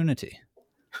opportunity,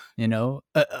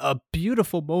 a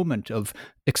beautiful moment of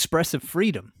expressive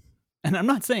freedom. And I'm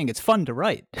not saying it's fun to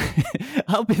write.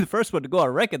 I'll be the first one to go on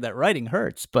record that writing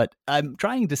hurts, but I'm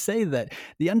trying to say that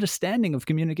the understanding of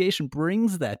communication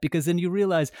brings that, because then you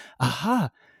realize,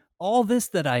 aha, all this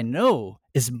that I know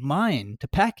is mine to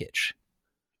package.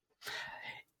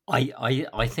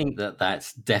 I think that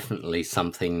that's definitely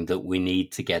something that we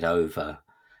need to get over,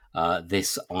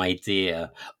 this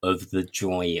idea of the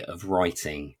joy of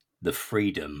writing, the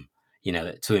freedom,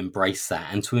 to embrace that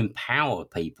and to empower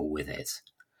people with it.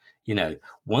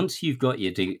 Once you've got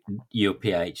your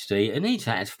PhD, and in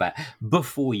fact,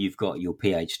 before you've got your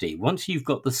PhD, once you've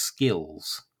got the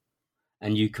skills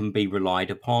and you can be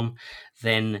relied upon,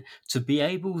 then to be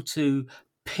able to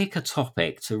pick a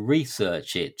topic, to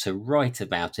research it, to write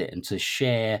about it, and to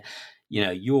share,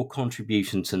 your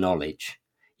contribution to knowledge,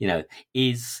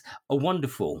 is a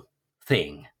wonderful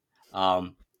thing.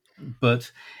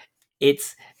 But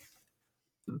it's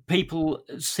people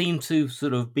seem to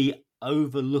sort of be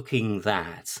overlooking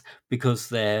that because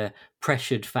they're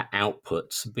pressured for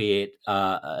outputs, be it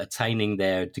attaining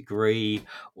their degree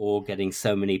or getting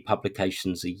so many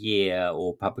publications a year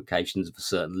or publications of a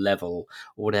certain level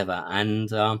or whatever. And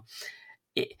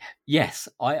yes,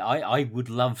 I would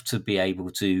love to be able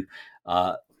to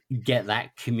get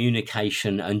that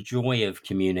communication and joy of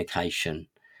communication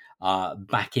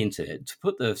back into it, to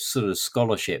put the sort of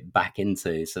scholarship back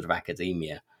into sort of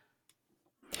academia.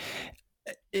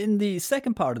 In the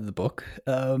second part of the book,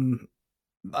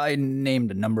 I named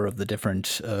a number of the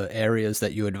different areas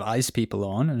that you advise people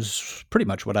on, is pretty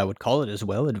much what I would call it as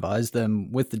well. Advise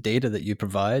them with the data that you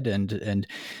provide, and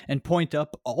point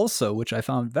up also, which I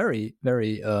found very,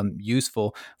 very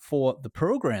useful for the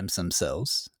programs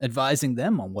themselves, advising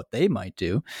them on what they might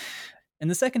do. In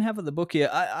the second half of the book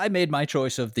here, I made my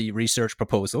choice of the research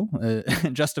proposal,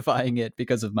 justifying it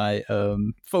because of my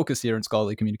focus here in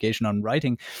scholarly communication on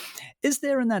writing. Is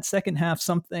there in that second half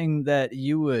something that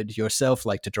you would yourself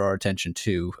like to draw attention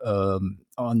to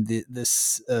on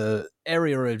this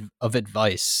area of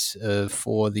advice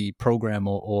for the program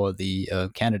or the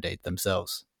candidate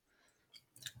themselves?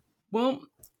 Well,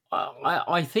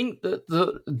 I think that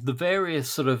the various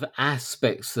sort of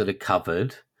aspects that are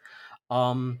covered,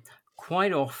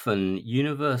 quite often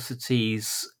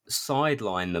universities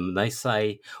sideline them. They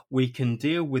say we can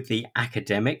deal with the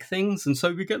academic things, and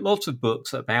so we get lots of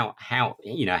books about how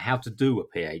to do a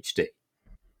PhD.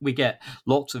 We get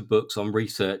lots of books on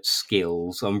research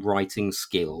skills, on writing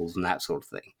skills, and that sort of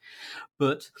thing.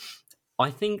 But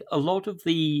I think a lot of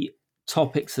the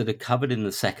topics that are covered in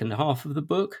the second half of the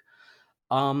book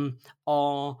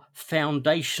are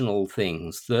foundational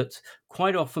things that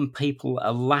quite often people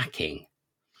are lacking.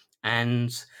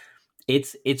 And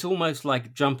it's almost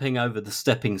like jumping over the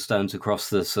stepping stones across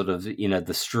the sort of,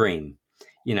 the stream.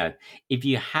 If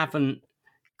you haven't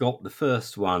got the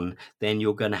first one, then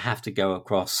you're going to have to go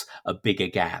across a bigger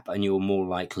gap and you're more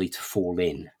likely to fall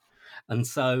in. And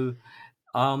so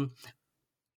not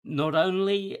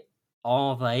only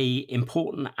are they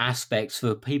important aspects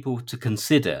for people to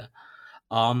consider,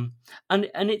 and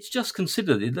it's just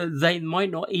considered, they might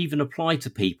not even apply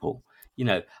to people.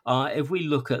 If we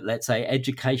look at, let's say,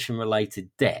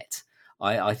 education-related debt,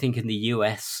 I think in the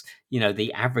US,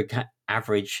 the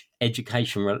average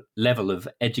education level of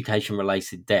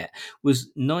education-related debt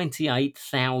was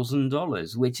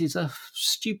 $98,000, which is a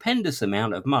stupendous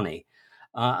amount of money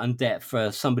and debt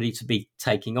for somebody to be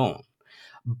taking on.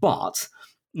 But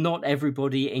not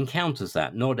everybody encounters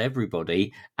that. Not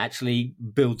everybody actually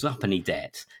builds up any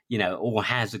debt, or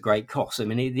has a great cost. I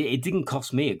mean, it didn't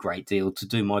cost me a great deal to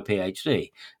do my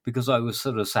PhD because I was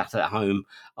sort of sat at home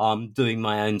doing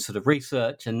my own sort of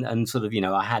research and sort of,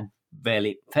 I had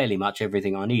fairly much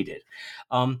everything I needed.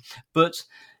 But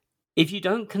if you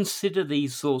don't consider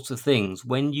these sorts of things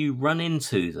when you run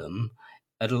into them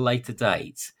at a later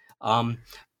date,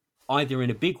 either in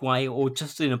a big way or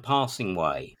just in a passing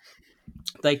way,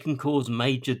 they can cause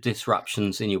major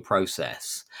disruptions in your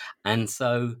process. And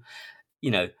so,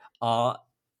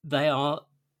 they are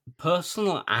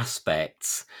personal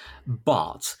aspects,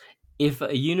 but if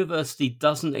a university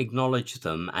doesn't acknowledge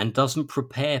them and doesn't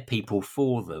prepare people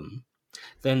for them,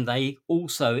 then they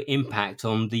also impact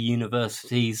on the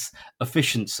university's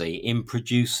efficiency in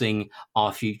producing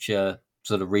our future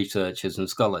sort of researchers and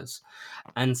scholars.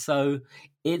 And so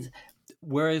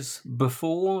whereas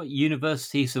before,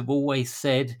 universities have always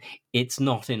said it's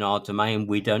not in our domain,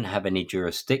 we don't have any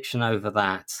jurisdiction over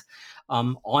that.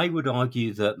 I would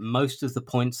argue that most of the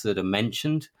points that are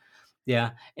mentioned,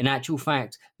 in actual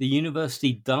fact, the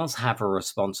university does have a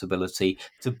responsibility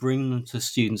to bring them to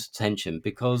students' attention,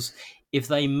 because if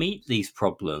they meet these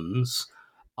problems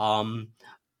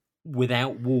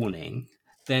without warning,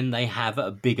 then they have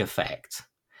a big effect.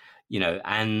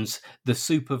 And the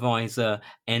supervisor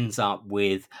ends up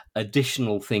with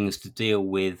additional things to deal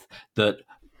with that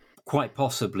quite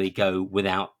possibly go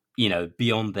without,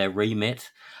 beyond their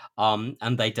remit,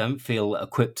 and they don't feel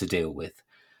equipped to deal with.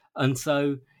 And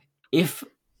so if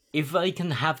they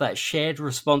can have that shared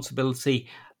responsibility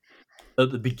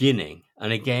at the beginning,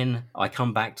 and again, I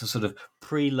come back to sort of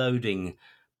preloading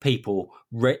people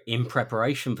in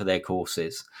preparation for their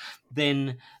courses,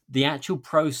 then the actual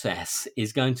process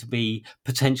is going to be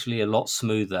potentially a lot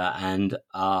smoother, and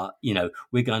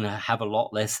we're going to have a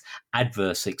lot less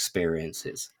adverse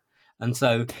experiences. And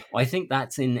so I think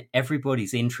that's in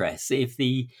everybody's interest. If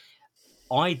the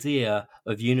idea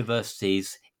of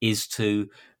universities is to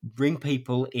bring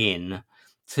people in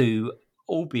to,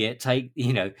 albeit take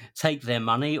their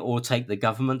money or take the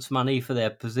government's money for their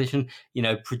position,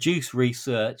 produce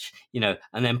research, and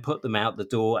then put them out the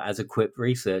door as equipped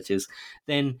researchers.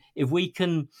 Then if we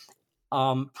can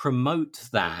promote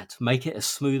that, make it a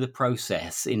smoother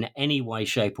process in any way,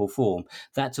 shape or form,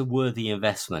 that's a worthy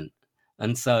investment.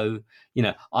 And so,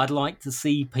 I'd like to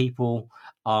see people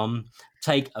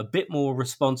take a bit more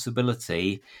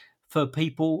responsibility for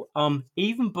people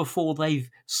even before they've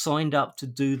signed up to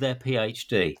do their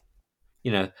PhD.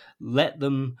 Let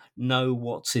them know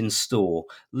what's in store.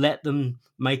 Let them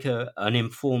make an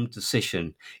informed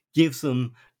decision. Give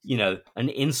them, an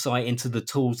insight into the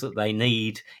tools that they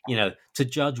need, to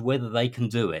judge whether they can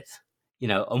do it,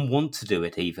 and want to do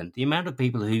it even. The amount of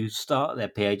people who start their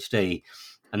PhD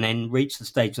and then reach the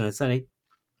stage and they say,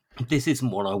 this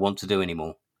isn't what I want to do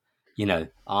anymore.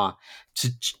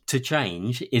 To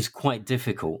change is quite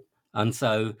difficult. And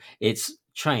so it's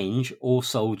change or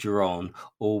soldier on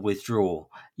or withdraw,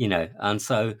 and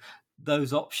so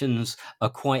those options are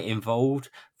quite involved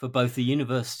for both the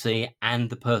university and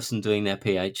the person doing their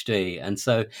PhD. And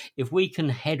so if we can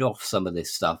head off some of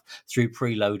this stuff through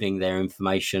preloading their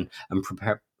information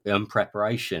and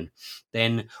preparation,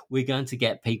 then we're going to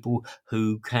get people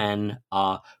who can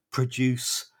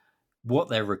produce what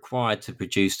they're required to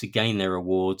produce to gain their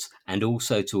awards and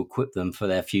also to equip them for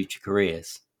their future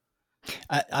careers.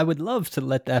 I would love to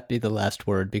let that be the last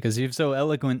word, because you've so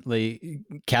eloquently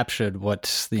captured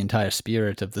what the entire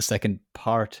spirit of the second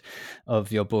part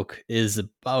of your book is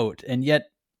about. And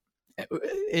yet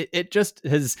it just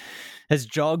has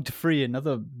jogged free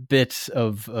another bit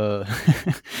of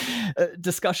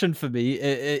discussion for me.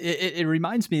 It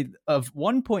reminds me of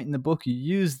one point in the book you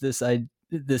use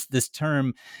this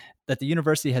term that the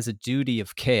university has a duty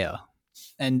of care.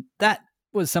 And that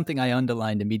was something I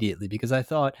underlined immediately, because I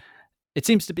thought it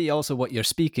seems to be also what you're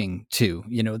speaking to,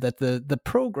 that the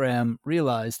program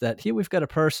realized that here we've got a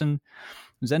person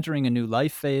who's entering a new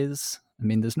life phase. I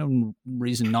mean, there's no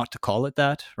reason not to call it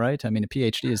that, right? I mean, a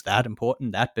PhD is that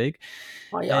important, that big.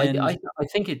 I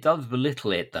think it does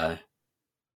belittle it, though.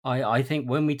 I think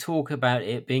when we talk about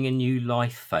it being a new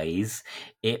life phase,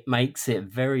 it makes it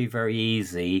very, very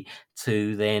easy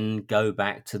to then go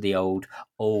back to the old,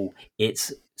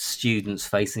 it's students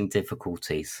facing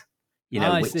difficulties,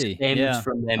 which stems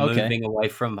from them moving away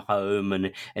from home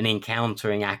and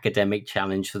encountering academic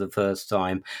challenge for the first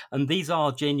time. And these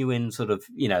are genuine sort of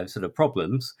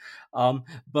problems.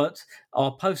 But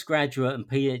our postgraduate and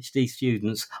PhD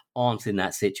students aren't in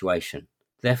that situation.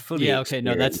 They're fully I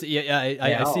see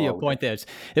your point there.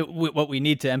 What we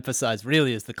need to emphasize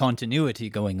really is the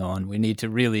continuity going on. We need to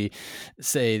really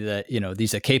say that,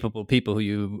 these are capable people who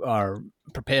you are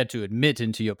prepared to admit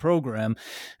into your program.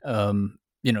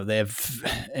 They've,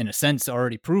 in a sense,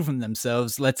 already proven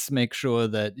themselves. Let's make sure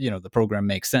that, the program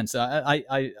makes sense.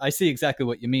 I see exactly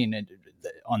what you mean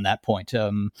on that point.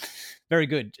 Very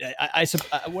good.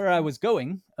 Where I was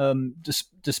going,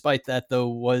 despite that, though,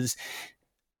 was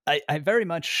I very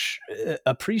much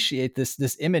appreciate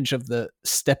this image of the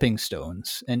stepping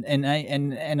stones, and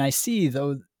I see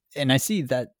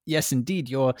that, yes, indeed,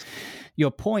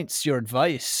 your points, your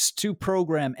advice to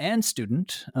program and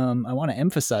student. I want to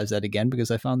emphasize that again, because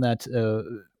I found that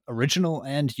original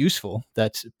and useful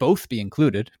that both be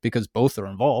included, because both are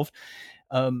involved.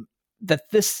 That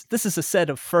this is a set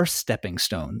of first stepping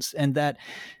stones, and that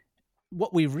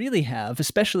what we really have,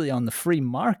 especially on the free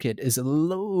market, is a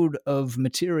load of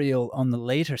material on the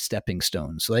later stepping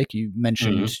stones. Like you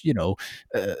mentioned,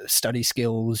 study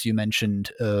skills, you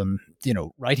mentioned,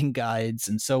 writing guides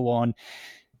and so on.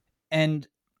 And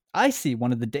I see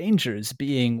one of the dangers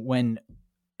being when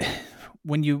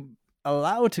you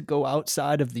allow to go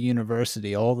outside of the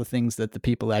university all the things that the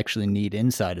people actually need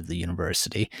inside of the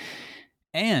university,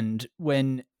 and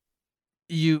when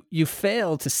you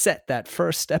fail to set that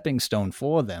first stepping stone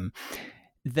for them,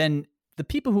 then the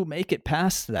people who make it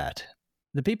past that,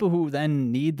 the people who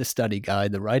then need the study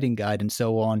guide, the writing guide, and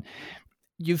so on,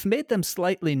 you've made them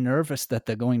slightly nervous that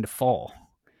they're going to fall.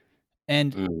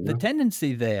 And the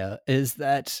tendency there is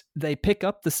that they pick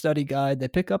up the study guide, they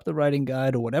pick up the writing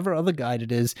guide, or whatever other guide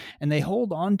it is, and they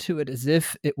hold on to it as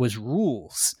if it was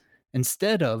rules,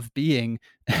 instead of being,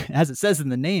 as it says in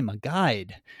the name, a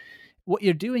guide. What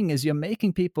you're doing is you're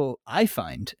making people, I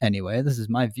find anyway, this is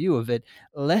my view of it,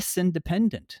 less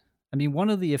independent. I mean,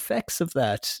 one of the effects of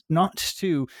that, not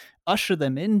to usher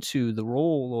them into the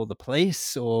role or the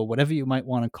place or whatever you might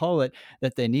want to call it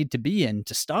that they need to be in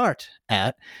to start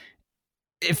at,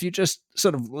 if you just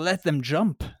sort of let them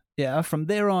jump from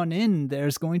there on in,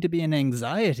 there's going to be an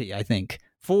anxiety, I think,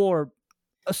 for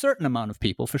a certain amount of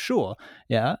people, for sure.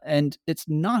 And it's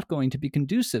not going to be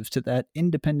conducive to that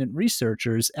independent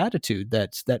researcher's attitude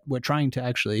that we're trying to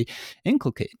actually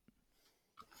inculcate.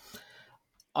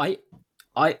 I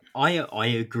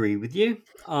agree with you.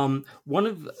 One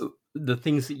of the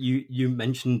things that you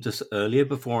mentioned just earlier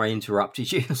before I interrupted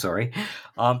you, sorry,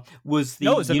 was the...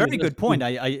 No, it's a very good point.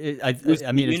 I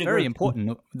mean, it's very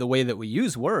important the way that we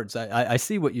use words. I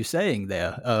see what you're saying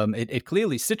there. It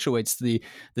clearly situates the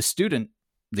student,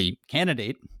 the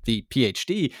candidate, the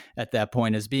PhD at that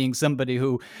point as being somebody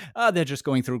who they're just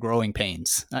going through growing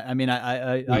pains.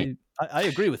 I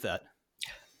agree with that.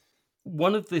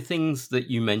 One of the things that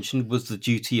you mentioned was the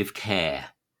duty of care.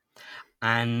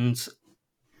 And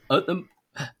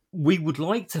we would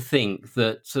like to think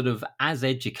that sort of as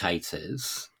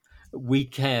educators, we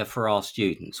care for our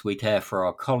students, we care for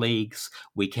our colleagues,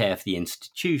 we care for the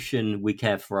institution, we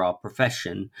care for our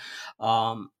profession.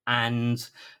 And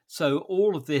so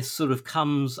all of this sort of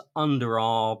comes under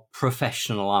our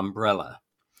professional umbrella.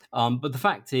 But the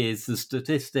fact is, the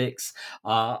statistics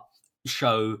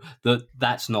show that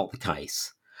that's not the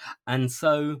case. And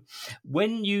so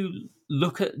when you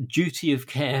look at duty of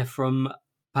care from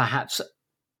perhaps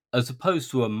as opposed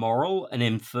to a moral and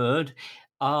inferred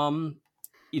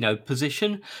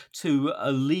position to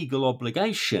a legal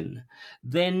obligation,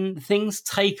 then things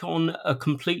take on a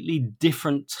completely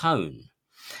different tone.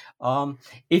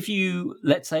 If you,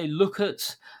 let's say, look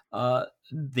at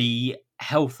the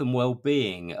health and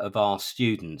well-being of our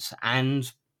students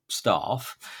and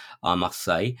staff, I must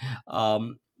say,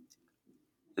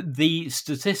 the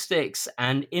statistics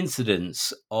and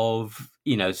incidence of,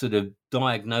 sort of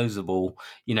diagnosable,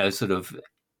 sort of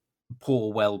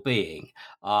poor well-being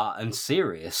and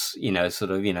serious,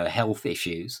 health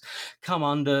issues come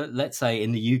under, let's say,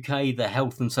 in the UK, the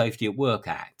Health and Safety at Work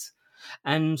Act.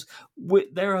 And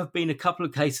there have been a couple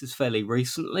of cases fairly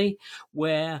recently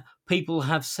where people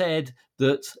have said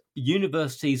that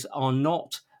universities are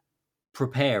not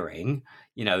preparing,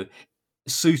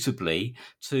 suitably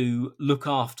to look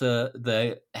after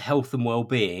the health and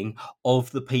well-being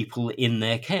of the people in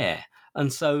their care.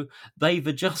 And so they've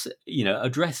addressed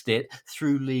it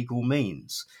through legal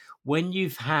means. When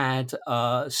you've had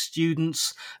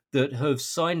students that have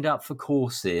signed up for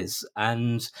courses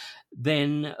and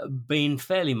then been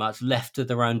fairly much left to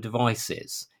their own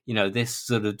devices, this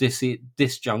sort of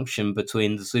disjunction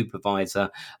between the supervisor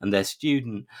and their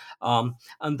student,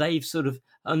 and they've sort of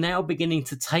are now beginning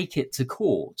to take it to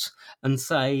court and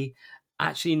say,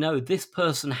 actually, no, this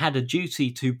person had a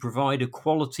duty to provide a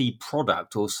quality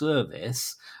product or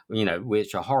service,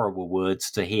 which are horrible words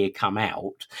to hear come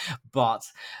out, but,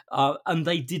 and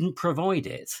they didn't provide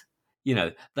it.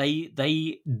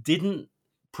 They didn't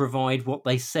provide what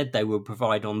they said they would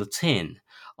provide on the tin.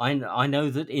 I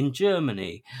know that in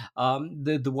Germany,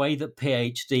 the way that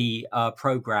PhD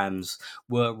programs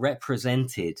were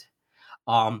represented,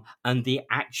 and the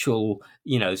actual,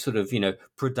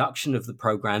 production of the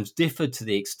programs differed to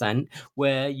the extent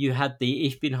where you had the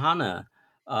Ich bin Hanna,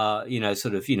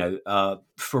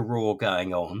 furore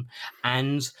going on,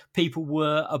 and people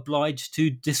were obliged to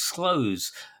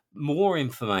disclose more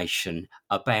information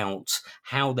about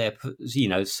how their,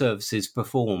 services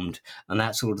performed and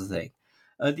that sort of thing.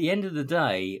 At the end of the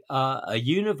day, a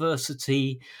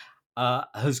university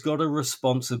has got a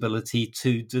responsibility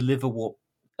to deliver what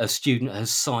a student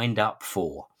has signed up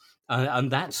for.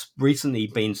 And that's recently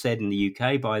been said in the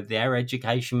UK by their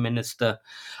education minister.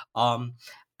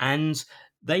 And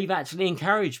they've actually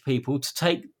encouraged people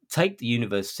to take the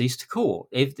universities to court.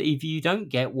 If you don't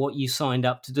get what you signed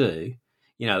up to do,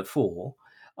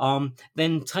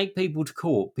 then take people to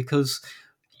court, because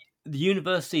the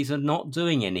universities are not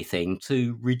doing anything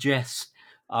to redress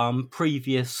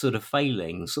previous sort of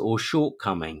failings or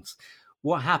shortcomings.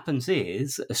 What happens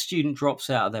is a student drops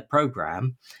out of their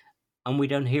program and we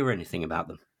don't hear anything about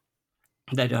them.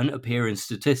 They don't appear in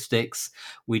statistics.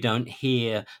 We don't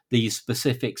hear the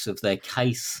specifics of their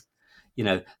case.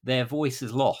 Their voice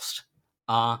is lost.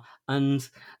 And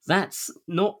that's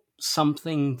not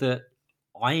something that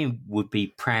I would be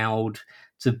proud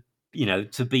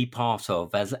to be part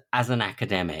of as an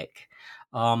academic.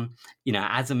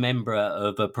 As a member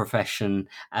of a profession,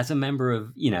 as a member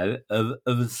of,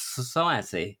 of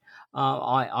society,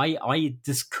 I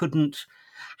just couldn't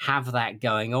have that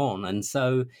going on. And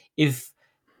so if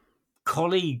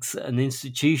colleagues and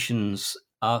institutions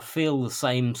feel the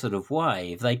same sort of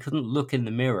way, if they couldn't look in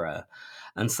the mirror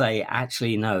and say,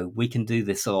 actually, no, we can do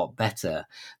this a lot better,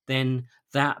 then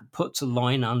that puts a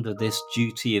line under this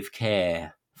duty of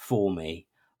care for me.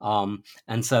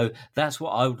 And so that's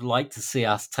what I would like to see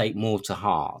us take more to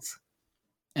heart.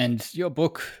 And your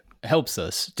book helps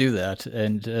us do that,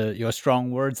 and your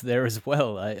strong words there as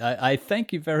well. I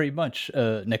thank you very much,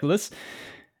 Nicholas.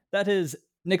 That is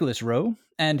Nicholas Rowe,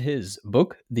 and his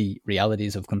book, The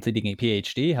Realities of Completing a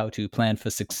PhD, How to Plan for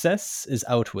Success, is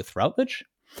out with Routledge.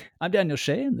 I'm Daniel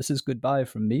Shea, and this is goodbye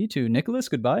from me to Nicholas.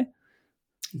 Goodbye.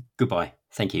 Goodbye.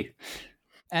 Thank you.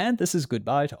 And this is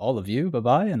goodbye to all of you.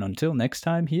 Bye-bye, and until next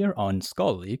time here on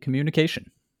Scholarly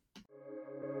Communication.